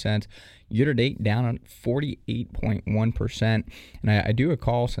 $10.62. Year-to-date, down on 48.1%. And I do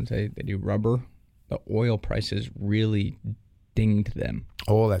recall, since they do rubber, the oil prices really dinged them.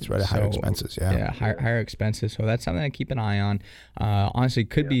 Oh, that's right. Higher expenses, yeah. Yeah, higher expenses. So that's something to keep an eye on. Honestly,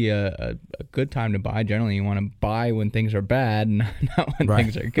 could be a good time to buy. Generally, you want to buy when things are bad, not when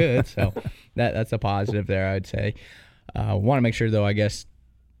things are good. So that's a positive there, I'd say. Want to make sure, though, I guess,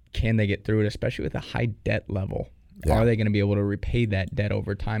 can they get through it, especially with a high debt level? Yeah. Are they going to be able to repay that debt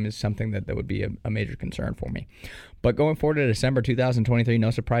over time is something that would be a major concern for me. But going forward to December 2023, no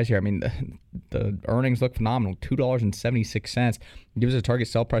surprise here. I mean, the earnings look phenomenal. $2.76 gives us a target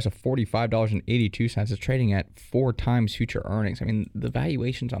sell price of $45.82. It's trading at 4 times future earnings. I mean, the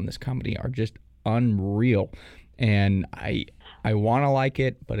valuations on this company are just unreal. And I want to like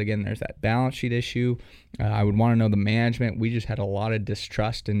it, but again, there's that balance sheet issue. I would want to know the management. We just had a lot of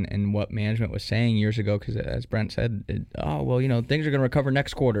distrust in what management was saying years ago because, as Brent said, things are going to recover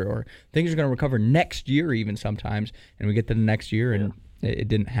next quarter or things are going to recover next year even sometimes. And we get to the next year and it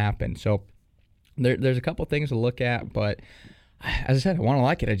didn't happen. So there's a couple things to look at, but as I said, I want to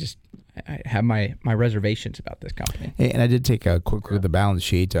like it. I have my reservations about this company. Hey, and I did take a quick look at the balance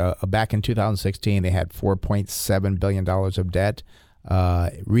sheet. Back in 2016, they had $4.7 billion of debt.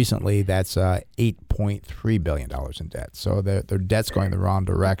 Recently, that's $8.3 billion in debt. So their debt's going the wrong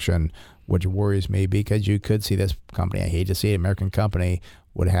direction, which worries me because you could see this company, I hate to see it, American company,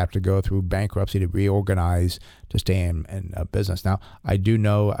 would have to go through bankruptcy to reorganize to stay in business. Now, I do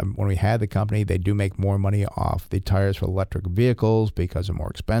know when we had the company, they do make more money off the tires for electric vehicles because they're more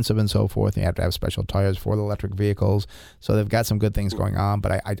expensive and so forth. And you have to have special tires for the electric vehicles. So they've got some good things going on,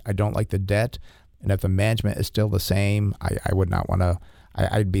 but I don't like the debt. And if the management is still the same, I would not want to,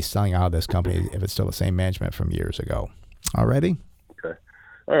 I'd be selling out of this company if it's still the same management from years ago. Alrighty? Okay.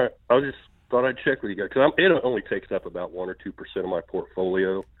 All right. Thought I'd check with you guys because it only takes up about 1 or 2% of my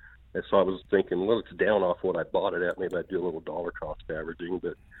portfolio, and so I was thinking, well, it's down off what I bought it at. Maybe I'd do a little dollar cost averaging,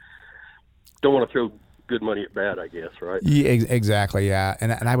 but don't want to throw good money at bad, I guess, right? Yeah, exactly. Yeah,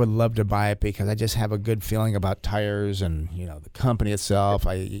 and I would love to buy it because I just have a good feeling about tires and the company itself.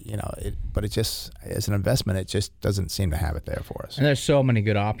 But it just as an investment, it just doesn't seem to have it there for us. And there's so many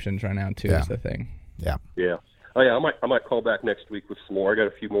good options right now too. Yeah. Is the thing. Yeah. Yeah. Oh yeah, I might call back next week with some more. I got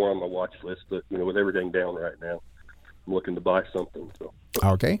a few more on my watch list, but with everything down right now, I'm looking to buy something. So.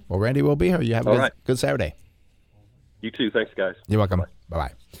 Okay. Well, Randy will be here. You have a good Saturday. You too. Thanks, guys. You're welcome.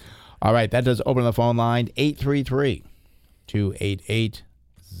 Bye-bye. All right. That does open the phone line,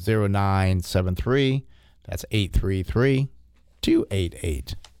 833-288-0973. That's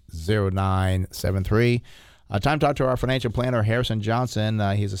 833-288-0973. Time to talk to our financial planner, Harrison Johnson.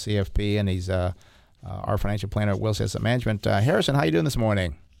 He's a CFP, and he's our financial planner at Wilson Asset Management. Harrison, how you doing this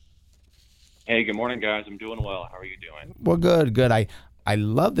morning? Hey, good morning, guys. I'm doing well. How are you doing? Well, good. I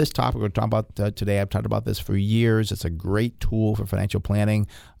love this topic we're talking about today. I've talked about this for years. It's a great tool for financial planning.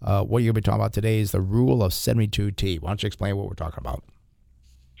 What you're going to be talking about today is the Rule of 72T. Why don't you explain what we're talking about?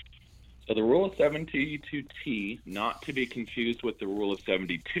 So the Rule of 72T, not to be confused with the Rule of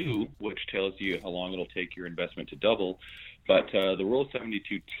 72, which tells you how long it'll take your investment to double, but the Rule of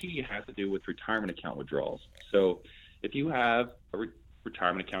 72T has to do with retirement account withdrawals. So if you have a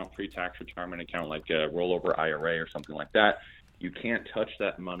retirement account, pre-tax retirement account, like a rollover IRA or something like that, you can't touch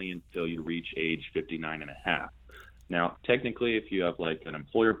that money until you reach age 59 and a half. Now, technically, if you have like an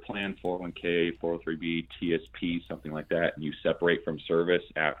employer plan, 401k, 403b, TSP, something like that, and you separate from service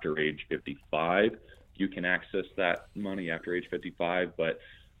after age 55, you can access that money after age 55. But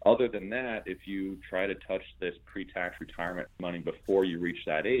other than that, if you try to touch this pre-tax retirement money before you reach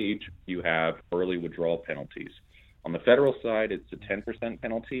that age, you have early withdrawal penalties. On the federal side, it's a 10%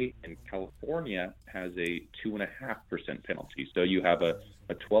 penalty, and California has a 2.5% penalty. So you have a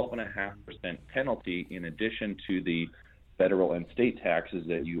 12.5% penalty in addition to the federal and state taxes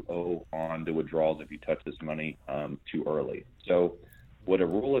that you owe on the withdrawals if you touch this money too early. So what a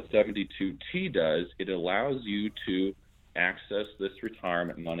Rule of 72T does, it allows you to access this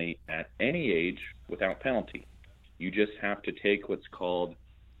retirement money at any age without penalty. You just have to take what's called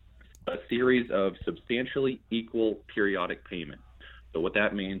a series of substantially equal periodic payments. So what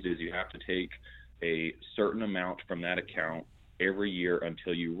that means is you have to take a certain amount from that account every year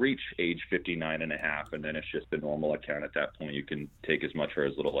until you reach age 59 and a half, and then it's just a normal account at that point. You can take as much or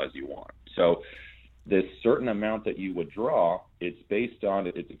as little as you want. So this certain amount that you withdraw, it's a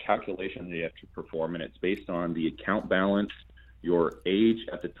calculation that you have to perform, and it's based on the account balance, your age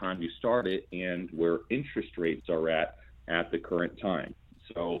at the time you started, and where interest rates are at the current time.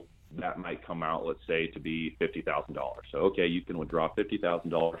 So that might come out, let's say, to be $50,000. So, okay, you can withdraw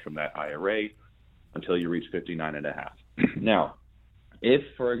 $50,000 from that IRA until you reach 59 and a half. Now, if,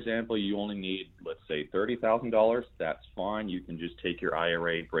 for example, you only need, let's say, $30,000, that's fine. You can just take your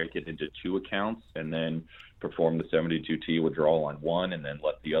IRA, break it into two accounts, and then perform the 72T withdrawal on one, and then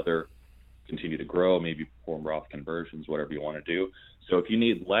let the other continue to grow, maybe perform Roth conversions, whatever you want to do. So if you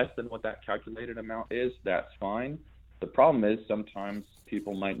need less than what that calculated amount is, that's fine. The problem is sometimes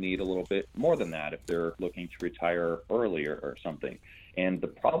people might need a little bit more than that if they're looking to retire earlier or something. And the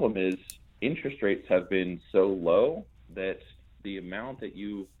problem is interest rates have been so low that the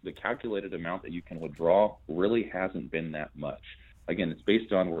calculated amount that you can withdraw really hasn't been that much. Again, it's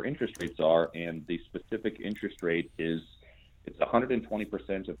based on where interest rates are, and the specific interest rate it's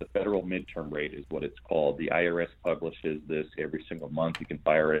 120% of the federal midterm rate is what it's called. The IRS publishes this every single month. You can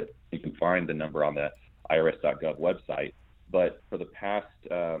find the number on the IRS.gov website. But for the past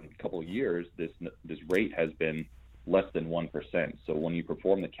couple of years, this rate has been less than 1%. So when you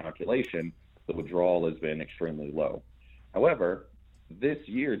perform the calculation, the withdrawal has been extremely low. However, this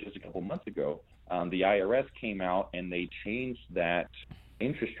year, just a couple months ago, the IRS came out and they changed that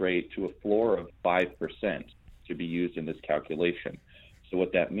interest rate to a floor of 5% to be used in this calculation. So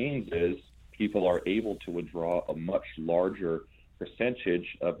what that means is people are able to withdraw a much larger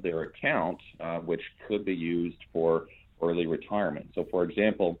percentage of their account, which could be used for early retirement. So, for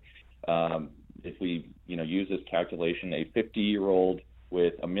example, if we use this calculation, a 50-year-old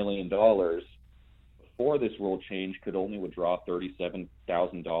with $1 million before this rule change could only withdraw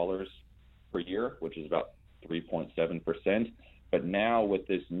 $37,000 per year, which is about 3.7%. But now with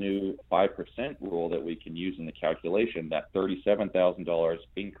this new 5% rule that we can use in the calculation, that $37,000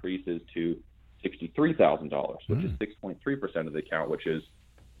 increases to $63,000, which is 6.3% of the account, which is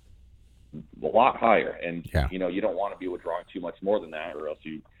a lot higher. And, you don't want to be withdrawing too much more than that, or else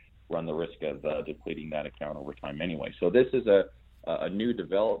you run the risk of depleting that account over time anyway. So this is a new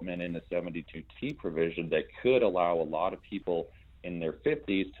development in the 72T provision that could allow a lot of people in their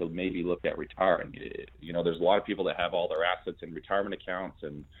 50s to maybe look at retiring. There's a lot of people that have all their assets in retirement accounts,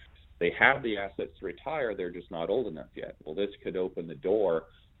 and they have the assets to retire, they're just not old enough yet. Well, this could open the door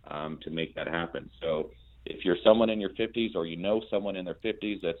to make that happen. So if you're someone in your 50s or you know someone in their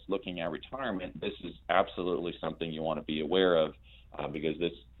 50s that's looking at retirement, this is absolutely something you want to be aware of because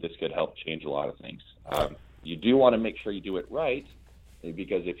this could help change a lot of things. You do want to make sure you do it right,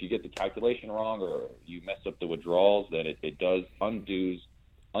 because if you get the calculation wrong or you mess up the withdrawals, then it does undoes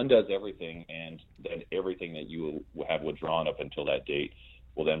everything, and then everything that you have withdrawn up until that date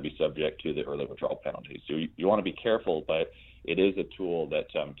will then be subject to the early withdrawal penalty. So you want to be careful, but it is a tool that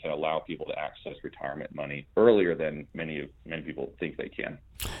can allow people to access retirement money earlier than many people think they can.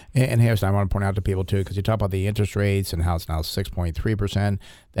 And Harrison, I want to point out to people too, because you talk about the interest rates and how it's now 6.3%.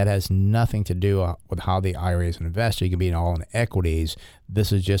 That has nothing to do with how the IRA is invested. You can be all in equities.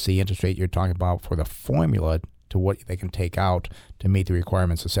 This is just the interest rate you're talking about for the formula to what they can take out to meet the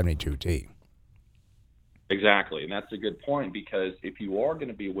requirements of 72T. Exactly, and that's a good point, because if you are going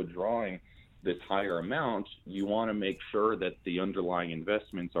to be withdrawing this higher amount, you want to make sure that the underlying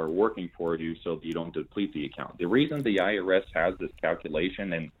investments are working for you so that you don't deplete the account. The reason the IRS has this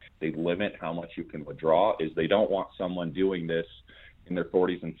calculation and they limit how much you can withdraw is they don't want someone doing this in their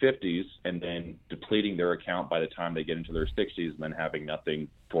 40s and 50s and then depleting their account by the time they get into their 60s and then having nothing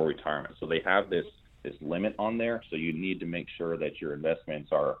for retirement. So they have this limit on there, so you need to make sure that your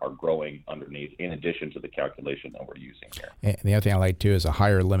investments are growing underneath, in addition to the calculation that we're using here. And the other thing I like too is the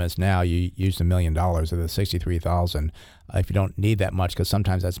higher limits. Now you use $1 million of the $63,000. If you don't need that much, because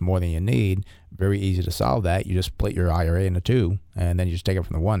sometimes that's more than you need, very easy to solve that. You just split your IRA into two, and then you just take it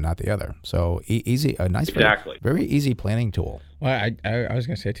from the one, not the other. So easy, a nice, exactly. very easy planning tool. Well, I was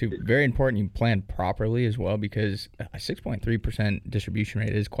going to say too, very important you plan properly as well, because a 6.3% distribution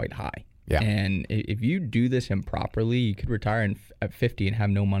rate is quite high. Yeah. And if you do this improperly, you could retire at 50 and have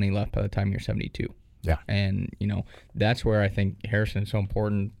no money left by the time you're 72. Yeah. And, that's where I think, Harrison, is so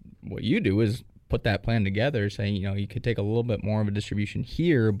important. What you do is put that plan together, saying, you could take a little bit more of a distribution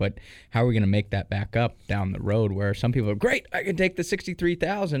here, but how are we going to make that back up down the road, where some people are, great, I can take the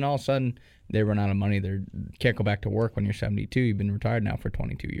 $63,000. All of a sudden, they run out of money. They can't go back to work when you're 72. You've been retired now for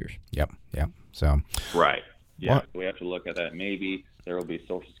 22 years. Yep. So. Right. Yeah, we have to look at that. Maybe there will be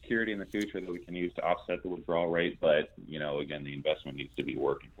Social Security in the future that we can use to offset the withdrawal rate, but, again, the investment needs to be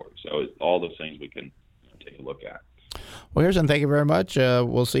working for it. So all those things we can take a look at. Well, Harrison, thank you very much.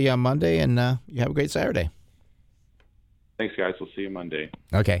 We'll see you on Monday, and you have a great Saturday. Thanks, guys. We'll see you Monday.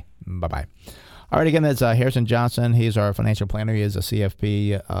 Okay. Bye-bye. All right, again, that's Harrison Johnson. He's our financial planner. He is a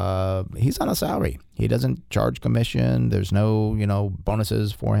CFP. He's on a salary. He doesn't charge commission. There's no,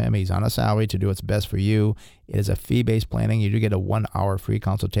 bonuses for him. He's on a salary to do what's best for you. It is a fee-based planning. You do get a 1-hour free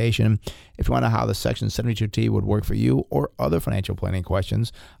consultation. If you want to know how the Section 72T would work for you or other financial planning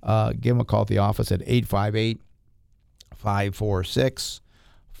questions, give him a call at the office at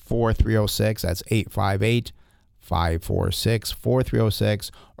 858-546-4306. That's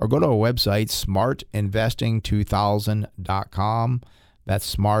 858-546-4306, or go to our website, smartinvesting2000.com.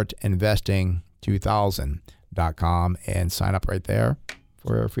 That's smartinvesting2000.com, and sign up right there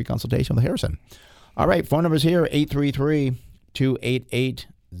for a free consultation with Harrison. All right, phone numbers here,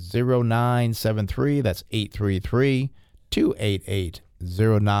 833-288-0973. That's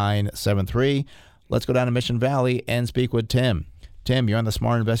 833-288-0973. Let's go down to Mission Valley and speak with Tim. Tim, you're on the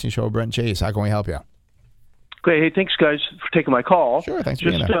Smart Investing Show with Brent Chase. How can we help you? Great. Hey, thanks, guys, for taking my call. Sure, thanks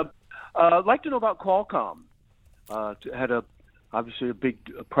for being there. I'd like to know about Qualcomm. Had obviously a big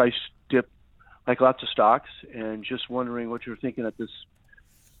price dip, like lots of stocks, and just wondering what you're thinking at this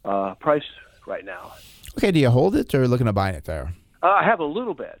price right now. Okay, do you hold it or looking to buy it there? I have a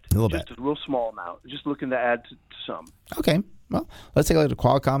little bit. Just a real small amount. Just looking to add to some. Okay. Well, let's take a look at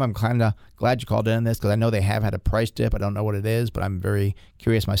Qualcomm. I'm kind of glad you called in this because I know they have had a price dip. I don't know what it is, but I'm very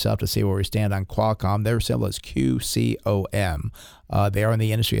curious myself to see where we stand on Qualcomm. Their symbol is QCOM. They are in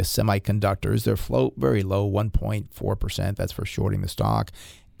the industry of semiconductors. Their float very low, 1.4%. That's for shorting the stock.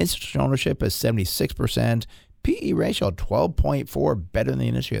 Institutional ownership is 76%. PE ratio 12.4, better than the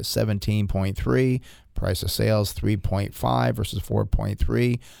industry at 17.3. Price of sales 3.5 versus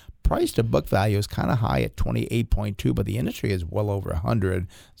 4.3. Price to book value is kind of high at 28.2, but the industry is well over 100,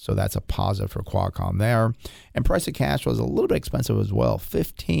 so that's a positive for Qualcomm there. And price of cash was a little bit expensive as well,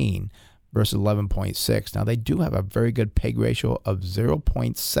 15 versus 11.6. Now, they do have a very good PEG ratio of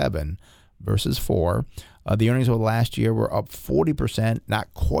 0.7 versus 4. The earnings over the last year were up 40%,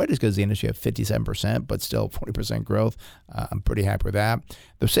 not quite as good as the industry at 57%, but still 40% growth. I'm pretty happy with that.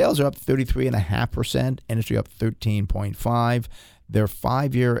 Their sales are up 33.5%, industry up 13.5%. Their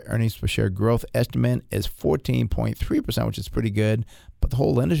 5-year earnings per share growth estimate is 14.3%, which is pretty good, but the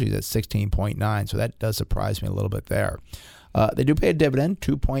whole industry is at 16.9%, so that does surprise me a little bit there. They do pay a dividend,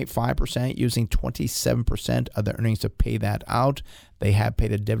 2.5%, using 27% of the earnings to pay that out. They have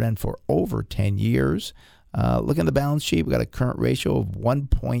paid a dividend for over 10 years. Looking at the balance sheet, we got a current ratio of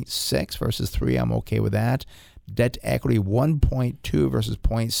 1.6 versus 3. I'm okay with that. Debt to equity 1.2 versus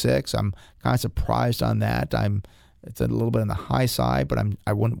 0.6. I'm kind of surprised on that. It's a little bit on the high side, but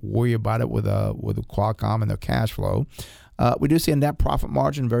I wouldn't worry about it with Qualcomm and their cash flow. We do see a net profit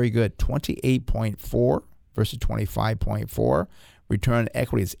margin very good, 28.4 versus 25.4. Return on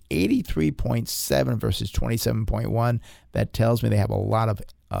equity is 83.7 versus 27.1. That tells me they have a lot of,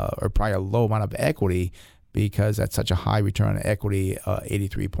 or probably a low amount of equity, because that's such a high return on equity,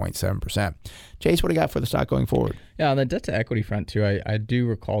 83.7%. Chase, what do you got for the stock going forward? Yeah, on the debt to equity front too, I do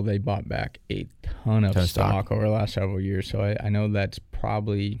recall they bought back a ton of stock over the last several years. So I know that's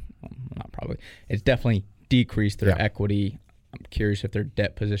it's definitely decreased their equity. I'm curious if their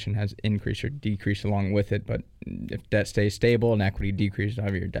debt position has increased or decreased along with it. But if debt stays stable and equity decreases,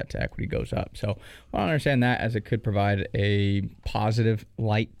 however, your debt to equity goes up. So I understand that, as it could provide a positive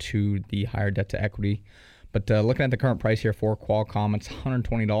light to the higher debt to equity. But looking at the current price here for Qualcomm, it's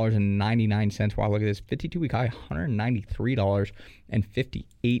 $120.99. Wow, look at this. 52-week high, $193.58.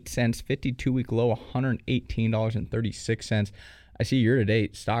 52-week low, $118.36. I see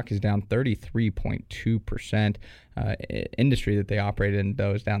year-to-date, stock is down 33.2%. Industry that they operate in,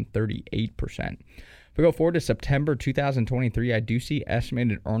 though, is down 38%. If we go forward to September 2023, I do see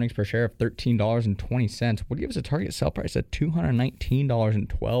estimated earnings per share of $13.20. Would give us a target sell price at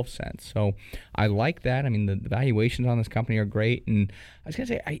 $219.12. So I like that. I mean, the valuations on this company are great. And I was going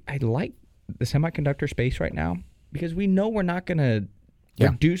to say, I like the semiconductor space right now, because we know we're not going to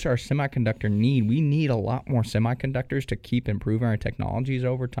reduce our semiconductor need. We need a lot more semiconductors to keep improving our technologies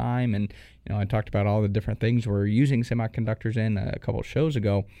over time. And, I talked about all the different things we're using semiconductors in a couple of shows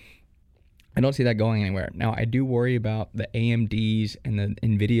ago. I don't see that going anywhere. Now, I do worry about the AMDs and the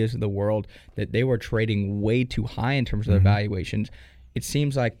NVIDIAs of the world, that they were trading way too high in terms of their valuations. It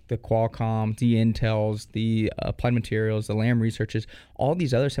seems like the Qualcomm, the Intels, the Applied Materials, the Lam Researches, all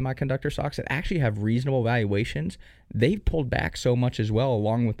these other semiconductor stocks that actually have reasonable valuations, they've pulled back so much as well,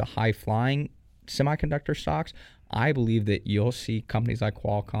 along with the high-flying semiconductor stocks. I believe that you'll see companies like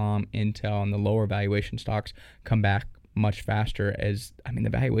Qualcomm, Intel, and the lower valuation stocks come back much faster, as the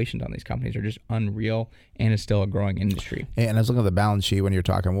valuations on these companies are just unreal, and it's still a growing industry. And I was looking at the balance sheet when you're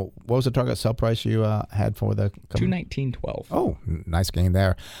talking. What was the target sell price you had for the company? $219.12. Oh, nice gain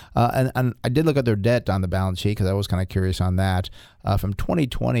there. And I did look at their debt on the balance sheet, because I was kind of curious on that. From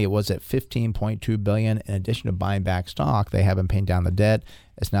 2020, it was at $15.2 billion. In addition to buying back stock, they have been paying down the debt.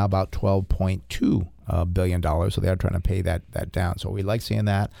 It's now about $12.2 billion. So they are trying to pay that down. So we like seeing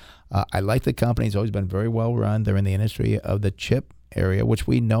that. I like the company. It's always been very well run. They're in the industry of the chip area, which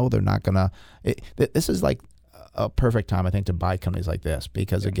we know they're not going to. This is like a perfect time, I think, to buy companies like this,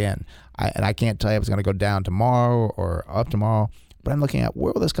 because, again, I can't tell you if it's going to go down tomorrow or up tomorrow, but I'm looking at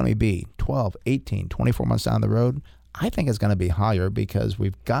where will this company be 12, 18, 24 months down the road. I think it's going to be higher, because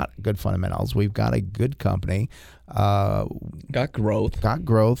we've got good fundamentals. We've got a good company. Got growth.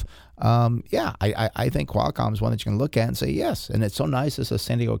 I think Qualcomm is one that you can look at and say yes. And it's so nice as a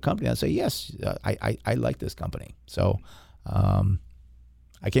San Diego company. I say yes. I like this company. So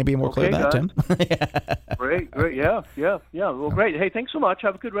I can't be more clear than that, Tim. Great. Yeah. Well, great. Hey, thanks so much.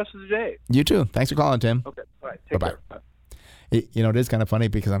 Have a good rest of the day. You too. Thanks for calling, Tim. Okay. All right. Take care. Bye. It is kind of funny,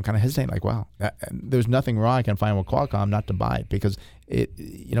 because I'm kind of hesitating, like, wow, there's nothing wrong I can find with Qualcomm not to buy it, because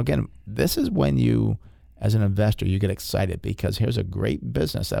again, this is when you, as an investor, you get excited, because here's a great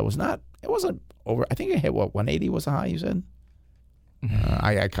business that it wasn't over. I think it hit 180 was the high, you said?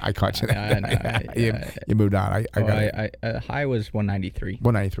 I caught you there. You moved on. High was 193.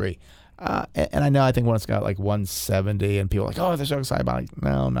 193. And I think when it's got like 170 and people are like, oh, they're so excited about it.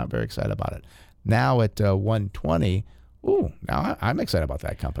 No, not very excited about it. Now at 120, ooh, now I'm excited about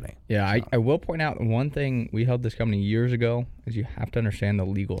that company. Yeah, I will point out one thing. We held this company years ago, is you have to understand the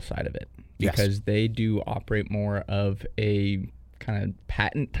legal side of it, because they do operate more of a kind of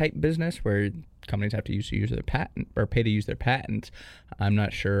patent type business, where companies have to use their patent, or pay to use their patents. I'm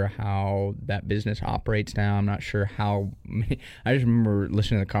not sure how that business operates now. I'm not sure how many. I just remember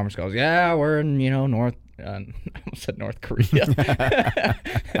listening to the conference calls. Yeah, we're in North. I almost said North Korea.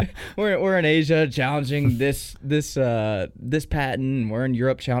 we're in Asia challenging this patent. We're in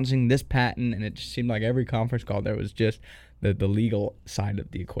Europe challenging this patent, and it just seemed like every conference call there was just the legal side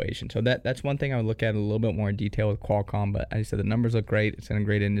of the equation. So that's one thing I would look at a little bit more in detail with Qualcomm. But as I said, the numbers look great. It's in a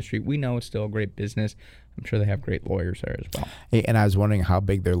great industry. We know it's still a great business. I'm sure they have great lawyers there as well. Hey, and I was wondering how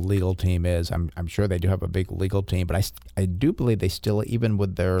big their legal team is. I'm sure they do have a big legal team, but I do believe they still, even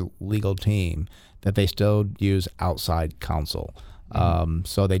with their legal team, that they still use outside counsel.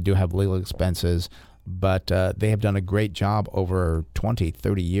 So they do have legal expenses, but they have done a great job over 20,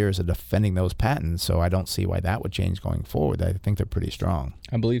 30 years of defending those patents. So I don't see why that would change going forward. I think they're pretty strong.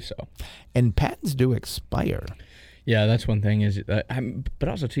 I believe so. And patents do expire. Yeah, that's one thing. But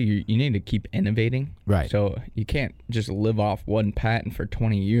also too, you need to keep innovating. Right. So you can't just live off one patent for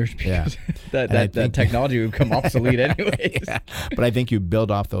 20 years because that technology would become obsolete anyways. Yeah. But I think you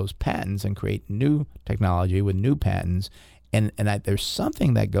build off those patents and create new technology with new patents. And there's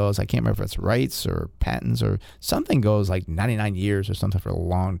something that goes, I can't remember if it's rights or patents or something goes like 99 years or something for a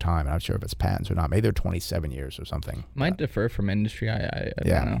long time. I'm not sure if it's patents or not. Maybe they're 27 years or something. Might differ from industry. I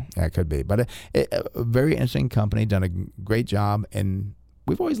don't know. Yeah, it could be. But a very interesting company, done a great job. And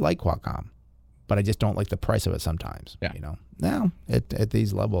we've always liked Qualcomm, but I just don't like the price of it sometimes. Yeah. Now at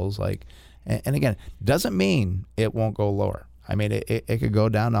these levels, like, and again, doesn't mean it won't go lower. I mean, it could go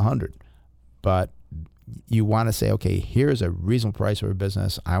down to 100, but you want to say, okay, here's a reasonable price for a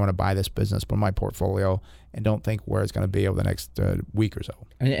business. I want to buy this business, put in my portfolio, and don't think where it's going to be over the next week or so.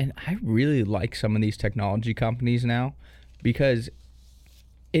 And I really like some of these technology companies now because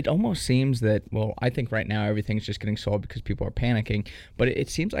it almost seems that, well, I think right now everything's just getting sold because people are panicking, but it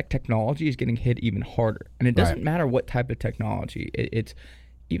seems like technology is getting hit even harder. And it doesn't matter what type of technology. It's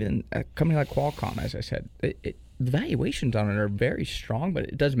even a company like Qualcomm, as I said, the valuations on it are very strong, but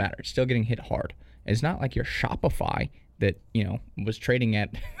it doesn't matter. It's still getting hit hard. It's not like your Shopify that, was trading at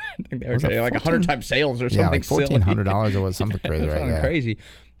they were trading like 100 times sales or something. Yeah, like $1,400 or something crazy, right? Something crazy.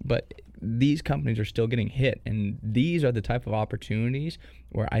 But these companies are still getting hit, and these are the type of opportunities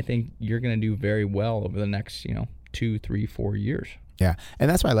where I think you're going to do very well over the next, 2, 3, 4 years. Yeah, and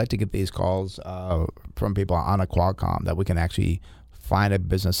that's why I like to get these calls from people on a Qualcomm that we can actually find a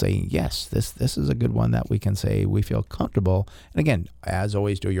business saying, yes, this is a good one that we can say we feel comfortable. And again, as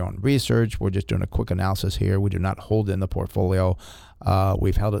always, do your own research. We're just doing a quick analysis here. We do not hold it in the portfolio.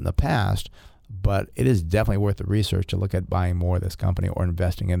 We've held it in the past, but it is definitely worth the research to look at buying more of this company or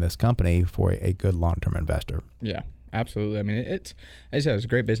investing in this company for a good long-term investor. Yeah, absolutely. I mean, as I said, it's a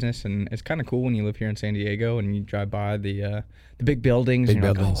great business, and it's kind of cool when you live here in San Diego and you drive by the big buildings and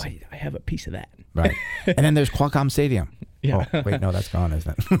you're like, oh, I have a piece of that. Right. And then there's Qualcomm Stadium. Yeah. Oh, wait, no, that's gone,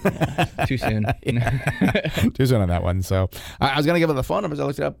 isn't it? Too soon. Too soon on that one. So I was going to give it the phone numbers. I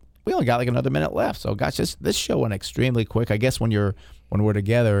looked it up. We only got like another minute left. So gosh, this show went extremely quick. I guess when we're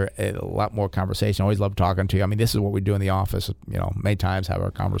together, a lot more conversation. I always love talking to you. I mean, this is what we do in the office, many times have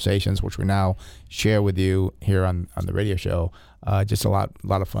our conversations, which we now share with you here on the radio show. Just a lot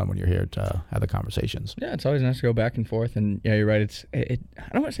of fun when you're here to have the conversations. Yeah, it's always nice to go back and forth. And yeah, you're right. I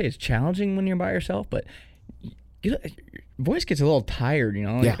don't want to say it's challenging when you're by yourself, but your voice gets a little tired,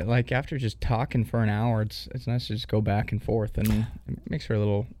 Yeah. Like after just talking for an hour, it's nice to just go back and forth, and it makes her a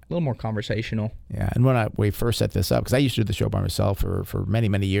little more conversational. Yeah, and when we first set this up, because I used to do the show by myself for many,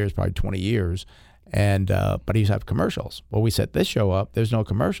 many years, probably 20 years, and but I used to have commercials. Well, we set this show up, there's no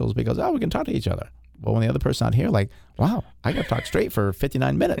commercials because, we can talk to each other. Well, when the other person's not here, like, wow, I got to talk straight for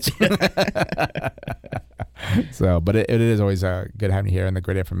 59 minutes. So, but it is always good having you here and the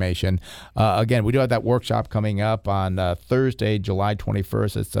great information. Again, we do have that workshop coming up on Thursday, July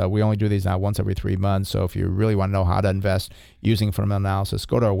 21st. It's we only do these now once every 3 months. So if you really want to know how to invest using fundamental analysis,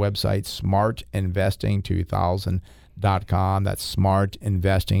 go to our website, smartinvesting2000.com. That's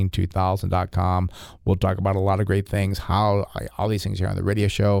smartinvesting2000.com. We'll talk about a lot of great things, how all these things here on the radio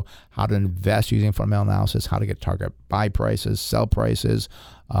show, how to invest using fundamental analysis, how to get target buy prices, sell prices,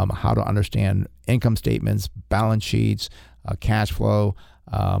 how to understand income statements, balance sheets, cash flow,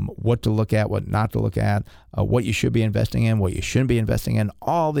 what to look at, what not to look at, what you should be investing in, what you shouldn't be investing in,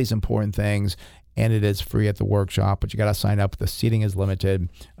 all these important things. And it is free at the workshop, but you got to sign up. The seating is limited.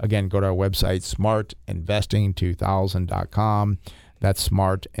 Again, go to our website, smartinvesting2000.com. That's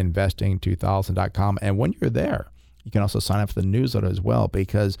smartinvesting2000.com. And when you're there, you can also sign up for the newsletter as well,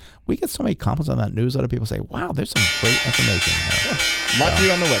 because we get so many comments on that newsletter. People say, wow, there's some great information there. Lot to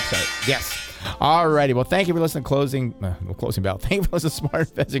do on the website. Yes. All righty. Well, thank you for listening to Closing Bell. Thank you for listening to Smart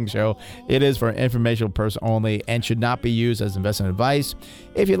Investing Show. It is for informational purpose only and should not be used as investment advice.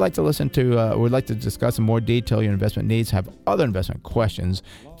 If you'd like to listen to or would like to discuss in more detail your investment needs, have other investment questions,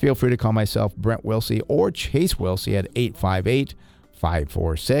 feel free to call myself, Brent Wilsey, or Chase Wilsey at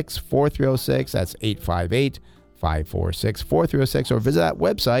 858-546-4306. That's 858-546-4306. 546-4306, or visit that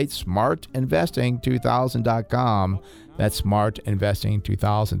website, smartinvesting2000.com. That's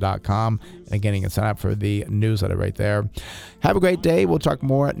smartinvesting2000.com. And again, you can sign up for the newsletter right there. Have a great day. We'll talk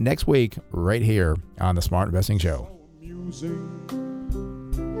more next week right here on the Smart Investing Show.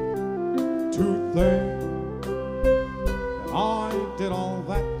 To think that I did all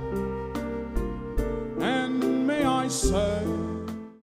that